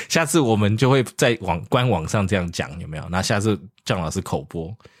 下次我们就会在官网上这样讲，有没有？那下次姜老师口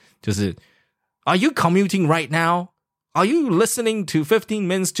播就是 Are you commuting right now? Are you listening to 15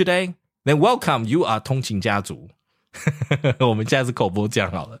 minutes today? Then welcome, you are 通勤家族。我们下次口播讲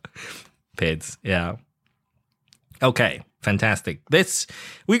好了。Peds, yeah. Okay, fantastic.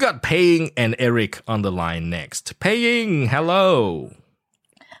 We got Paying and Eric on the line next. Paying, hello.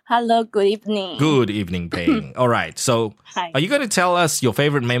 Hello, good evening. Good evening, Paying. All right, so Hi. Are you going to tell us your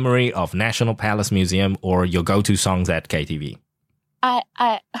favorite memory of National Palace Museum or your go-to songs at KTV?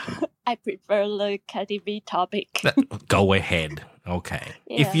 I prefer the KTV topic. Go ahead. Okay.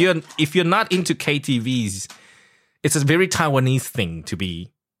 Yeah. If you're not into KTVs, it's a very Taiwanese thing to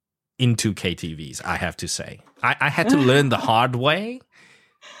be into KTVs, I have to say. I had to learn the hard way.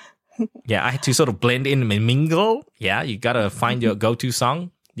 Yeah, I had to sort of blend in and mingle. Yeah, you got to find your go-to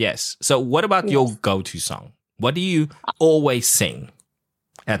song. Yes. So what about your go-to song? What do you always sing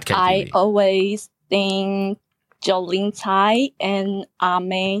at KTV? I always sing Jolene Tsai and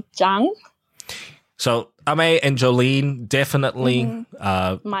Ame Zhang. So Ame and Jolene, definitely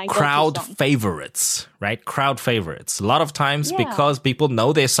My crowd go-to song. favorites, right? Crowd favorites. A lot of times because people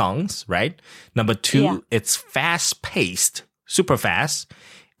know their songs, right? Number two, it's fast-paced, super fast,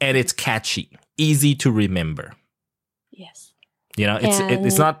 and it's catchy, easy to remember. Yes. You know,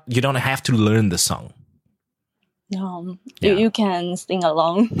 it's not, you don't have to learn the song. You can sing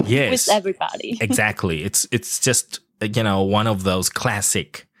along Yes. with everybody. Exactly. It's just, one of those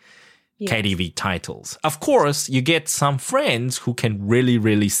classic Yes. KTV titles. Of course, you get some friends who can really,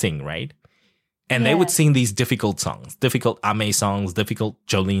 really sing, right? And they would Yes. sing these difficult songs, difficult Ame songs, difficult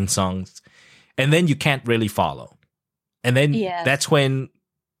Jolene songs. And then you can't really follow. And then Yes. that's when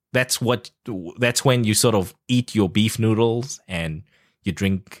you sort of eat your beef noodles and you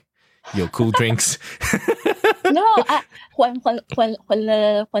drink your cool drinks. No, when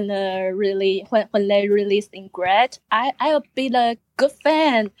they really sing great, I'll be the good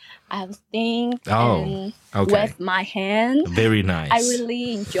fan. I'll sing and okay. wave my hand. Very nice. I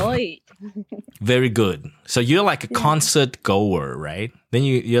really enjoy it. Very good. So you're like a concert goer, right? Then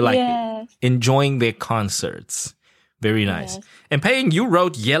you're like Yes. enjoying their concerts. Very nice. Yes. And Paying, you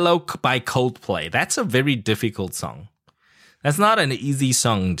wrote Yellow by Coldplay. That's a very difficult song. That's not an easy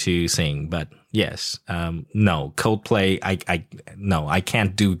song to sing, but yes. No, Coldplay, I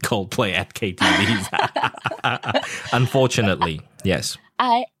can't do Coldplay at KTVs. Unfortunately. Yes.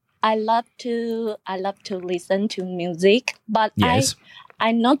 I love to listen to music, but Yes.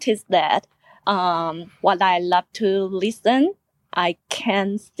 I noticed that what I love to listen, I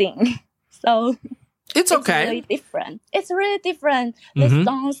can't sing. So It's okay. It's really different. The Mhm.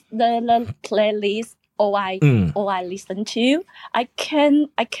 songs, the playlist, all I listen to, I can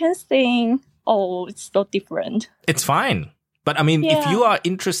sing. Oh, it's so different. It's fine. But I mean, if Yeah. you are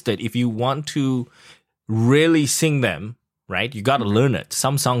interested, if you want to really sing them, right, you got to learn it.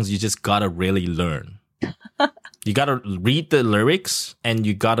 Some songs you just got to really learn. You got to read the lyrics and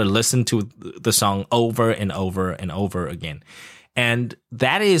you got to listen to the song over and over and over again. And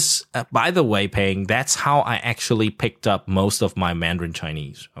that is, by the way, Paying, that's how I actually picked up most of my Mandarin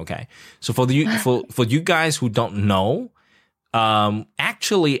Chinese. Okay. So for you guys who don't know,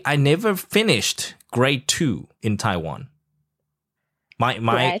 actually, I never finished grade 2 in Taiwan. My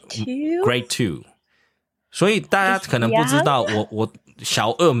grade 2. 所以大家可能不知道，我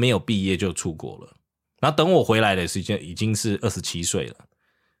小2没有毕业就出国了。然后等我回来的时间已经是27岁了。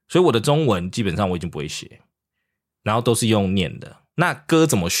所以我的中文基本上我已经不会写。然后都是用念的。那歌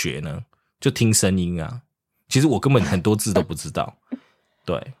怎么学呢？就听声音啊。其实我根本很多字都不知道。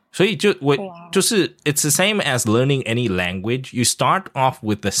对，所以就是 it's the same as learning any language. You start off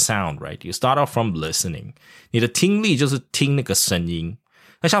with the sound, right? You start off from listening. 你的听力就是听那个声音。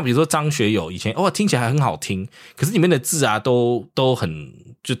那像比如说张学友以前听起来很好听，可是里面的字啊都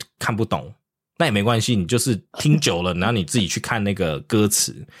很就看不懂。那也没关系，你就是听久了，然后你自己去看那个歌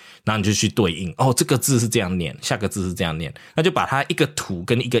词，然后你就去对应。这个字是这样念，下个字是这样念，那就把它一个图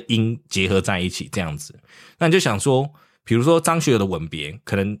跟一个音结合在一起，这样子。那你就想说，比如说张学友的《吻别》，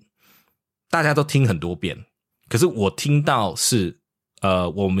可能大家都听很多遍，可是我听到是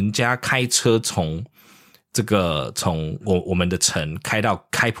我们家开车从我们的城开到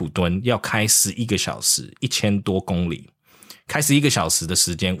开普敦要开11个小时，1000多公里。开始1个小时的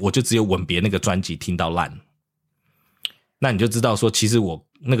时间，我就只有吻别那个专辑听到烂。那你就知道说，其实我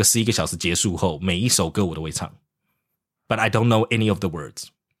那个11个小时结束后，每一首歌我都会唱 ，but I don't know any of the words。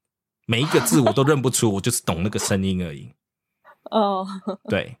每一个字我都认不出，我就是懂那个声音而已。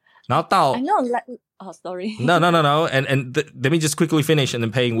对。然后到 I know that. Oh, sorry. No. And let me just quickly finish, and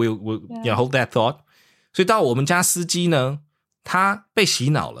then Paying will hold that thought. 所以到我们家司机呢，他被洗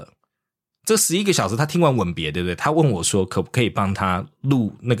脑了。这11个小时他听完吻别，对不对？他问我说可不可以帮他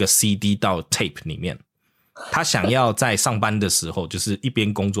录那个 CD 到 tape 里面，他想要在上班的时候就是一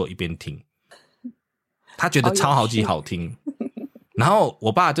边工作一边听，他觉得超好级好听。然后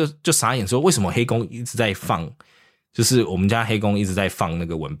我爸就傻眼说，为什么黑工一直在放，就是我们家黑工一直在放那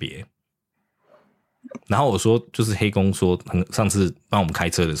个吻别。然后我说就是黑工说上次帮我们开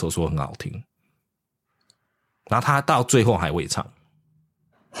车的时候说很好听，然后他到最后还会唱。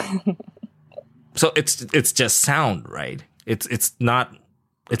So it's just sound, right? It's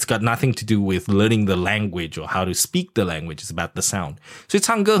got nothing to do with learning the language or how to speak the language. It's about the sound. 所以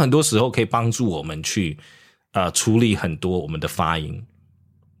唱歌很多时候可以帮助我们去处理很多我们的发音。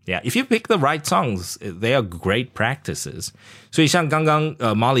Yeah, if you pick the right songs, they are great practices. 所以像刚刚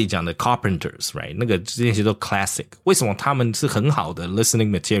Molly 讲的 Carpenters, right? 那个这些都 classic. 为什么他们是很好的 listening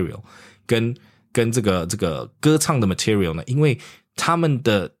material 跟这个歌唱的 material 呢？因为他们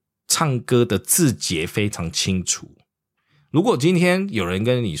的唱歌的字节非常清楚。如果今天有人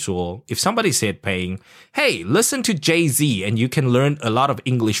跟你说 if somebody said Paying, hey, listen to Jay-Z and you can learn a lot of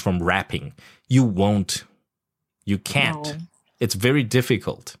English from rapping, you won't. You can't. No. It's very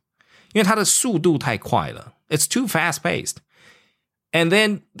difficult. 因为它的速度太快了。It's too fast-paced. And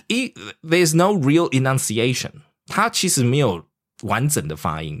then there's no real enunciation. 它其实没有完整的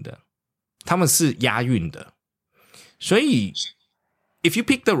发音的。他们是押韵的。所以 if you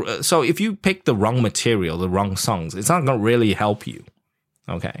pick the wrong material, the wrong songs, it's not going to really help you.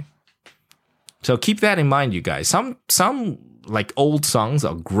 Okay. So keep that in mind, you guys. Some like old songs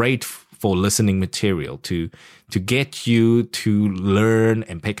are great for listening material to get you to learn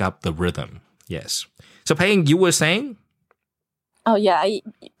and pick up the rhythm. Yes. So Payne, you were saying? Oh yeah,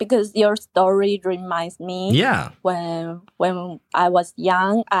 because your story reminds me. Yeah. When I was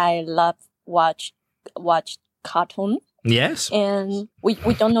young, I loved watch cartoon. Yes. And we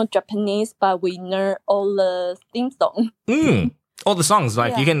don't know Japanese, but we know all the theme song. All the songs,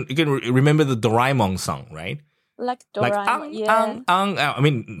 like you can remember the Doraemon song, right? Like Doraemon, like I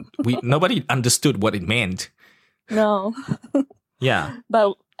mean, nobody understood what it meant. No. Yeah.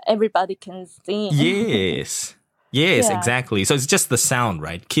 But everybody can sing. Yes. Yes, exactly. So it's just the sound,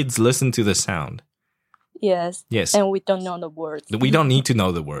 right? Kids listen to the sound. Yes. Yes. And we don't know the words. We don't need to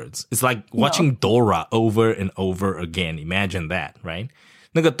know the words. It's like watching Dora over and over again. Imagine that, right?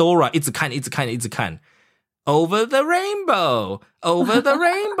 那个 Dora 一直看 Over the rainbow, over the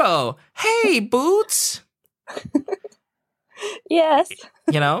rainbow. Hey, Boots. Yes.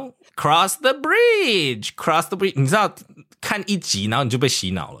 You know, cross the bridge. 你知道看一集然后你就被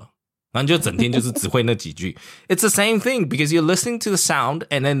洗脑了。然后你就整天就是只会那几句。It's the same thing because you're listening to the sound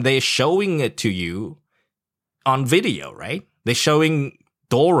and then they're showing it to you on video, right? They're showing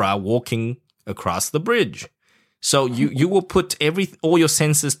Dora walking across the bridge. So you will put all your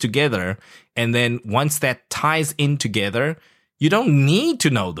senses together, and then once that ties in together, you don't need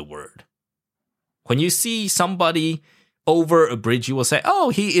to know the word. When you see somebody over a bridge, you will say, "Oh,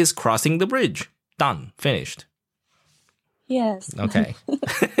 he is crossing the bridge." Done. Finished. Yes. Okay.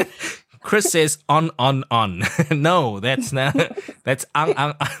 Chris says on. No, that's not. That's ang.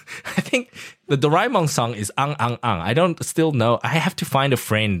 I think the Doraemon song is ang. I don't still know. I have to find a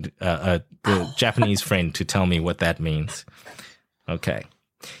friend, the Japanese friend, to tell me what that means. Okay.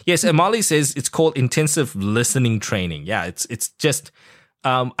 Yes, and Molly says it's called intensive listening training. Yeah, it's just.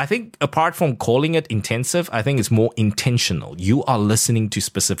 I think apart from calling it intensive, I think it's more intentional. You are listening to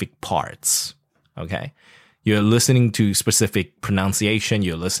specific parts. Okay. You're listening to specific pronunciation.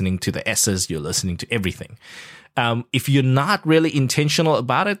 You're listening to the S's. You're listening to everything. If you're not really intentional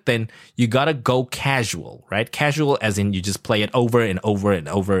about it, then you gotta go casual, right? Casual as in you just play it over and over and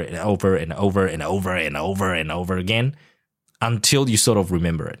over and over and over and over and over and over again until you sort of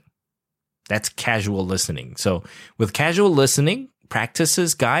remember it. That's casual listening. So with casual listening,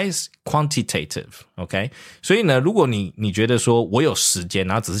 practices, guys, quantitative, okay? 所以呢，如果你觉得说我有时间，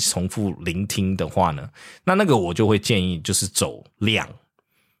然后只是重复聆听的话呢，那个我就会建议就是走量，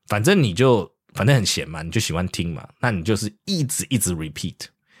反正很闲嘛，你就喜欢听嘛，那你就是一直 repeat，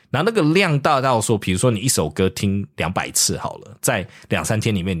 然后那个量大到说，比如说你一首歌听200次好了，在2-3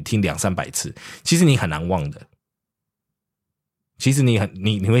天里面你听200-300次，其实你很难忘的，其实你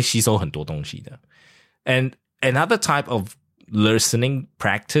会吸收很多东西的。And another type of listening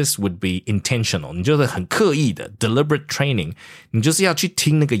practice would be intentional. 你就是很刻意的 deliberate training. 你就是要去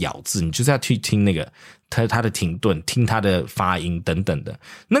听那个咬字，你就是要去听那个它的停顿，听它的发音等等的。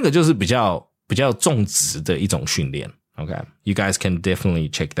那个就是比较重质的一种训练。Okay, you guys can definitely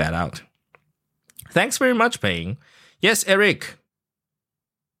check that out. Thanks very much, Payne. Yes, Eric.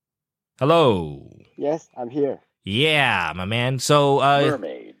 Hello. Yes, I'm here. Yeah, my man. So,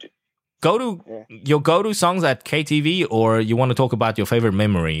 Mermaid. Your go-to songs at KTV, or you want to talk about your favorite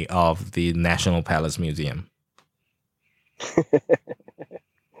memory of the National Palace Museum?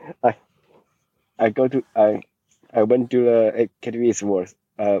 I went to the KTV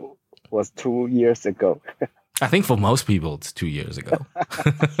was 2 years ago. I think for most people it's 2 years ago.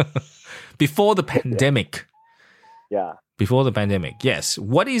 Before the pandemic. Yeah. Before the pandemic. Yes.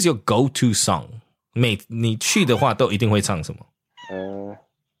 What is your go-to song? 你去的话都一定会唱什么？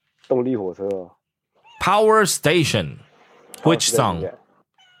动力火车哦。Power Station. Which song?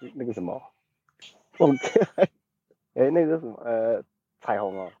 那个什么？忘记了。那个什么？彩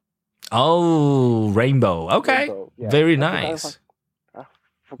虹哦。Oh, Rainbow. Okay. Rainbow, yeah. Very nice. I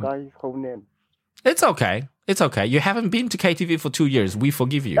forgot his whole name. It's okay. It's okay. You haven't been to KTV for 2 years. We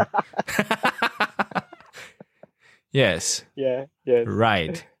forgive you. Yes. Yeah. Yes.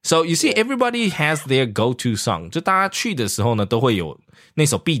 Right. So you see, everybody has their go-to song. 就大家去的时候呢，都会有那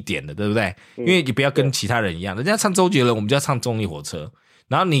首必点的，对不对？因为你不要跟其他人一样，人家唱周杰伦，我们就要唱动力火车。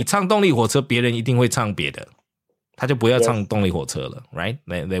然后你唱动力火车，别人一定会唱别的，他就不要唱动力火车了 ，right?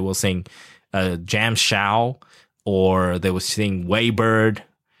 They will sing Jam Shao, or they will sing Waybird,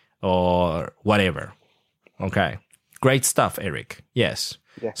 or whatever. Okay. Great stuff, Eric. Yes.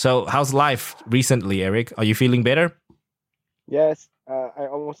 Yeah. So how's life recently, Eric? Are you feeling better? Yes. I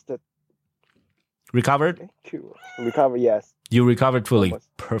almost Recovered? Thank you. Recover, yes. You recovered fully. Almost.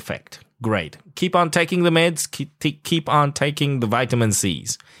 Perfect. Great. Keep on taking the meds. Keep on taking the vitamin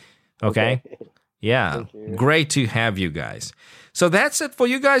C's. Okay? Yeah. Great to have you guys. So that's it for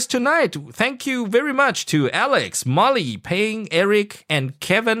you guys tonight. Thank you very much to Alex, Molly, Payne, Eric, and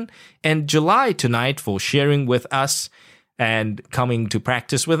Kevin, and July tonight for sharing with us and coming to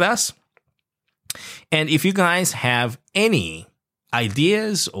practice with us. And if you guys have any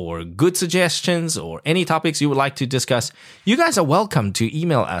ideas or good suggestions or any topics you would like to discuss, you guys are welcome to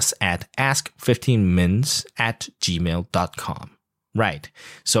email us at ask15mins@gmail.com. Right.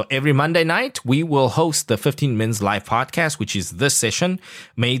 So every Monday night, we will host the 15 Minutes Live Podcast, which is this session.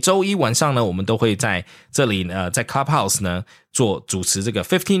 每周一晚上呢，我们都会在这里在 Clubhouse 呢做主持这个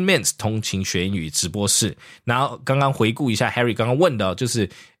15 Minutes 通勤学英语直播室。然后刚刚回顾一下 Harry 刚刚问的，就是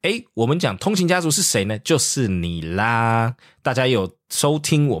我们讲通勤家族是谁呢？就是你啦。大家有收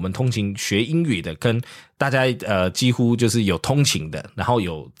听我们通勤学英语的，跟大家几乎就是有通勤的，然后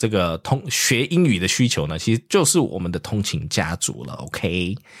有这个学英语的需求呢，其实就是我们的通勤家族了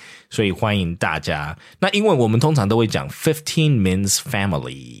 ，OK？ 所以欢迎大家。那英文我们通常都会讲15 minutes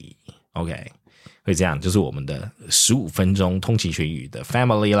family， OK？ 会这样，就是我们的15分钟通勤学英语的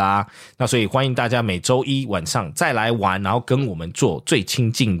family 啦。那所以欢迎大家每周一晚上再来玩，然后跟我们做最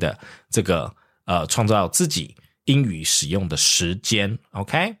亲近的这个创造自己英语使用的时间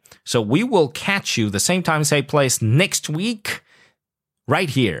OK? So we will catch you the same time, same place next week right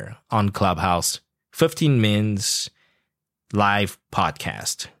here on Clubhouse 15 Minutes Live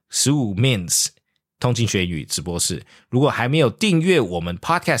Podcast 15 Minutes 通勤学语直播室。如果还没有订阅我们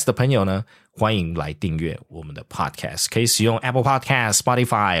Podcast 的朋友呢，欢迎来订阅我们的 Podcast， 可以使用 Apple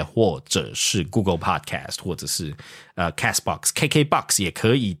Podcast、Spotify 或者是 Google Podcast 或者是Castbox、KKBox 也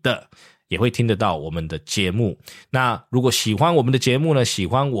可以的，也会听得到我们的节目。那如果喜欢我们的节目呢，喜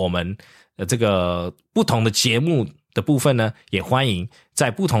欢我们这个不同的节目的部分呢，也欢迎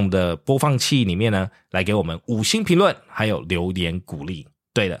在不同的播放器里面呢来给我们5星评论还有留言鼓励。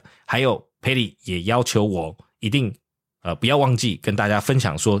对了，还有 Patty 也要求我一定不要忘记跟大家分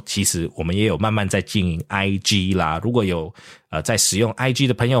享说，其实我们也有慢慢在经营 IG 啦。如果有在使用 IG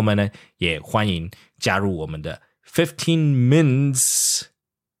的朋友们呢，也欢迎加入我们的15 minutes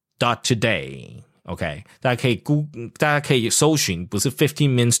today OK， 大家可以搜寻，不是15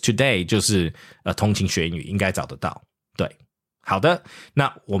 minutes today 就是通勤学英语，应该找得到。对，好的，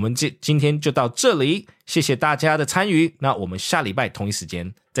那我们今天就到这里，谢谢大家的参与，那我们下礼拜同一时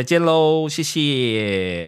间再见咯，谢谢。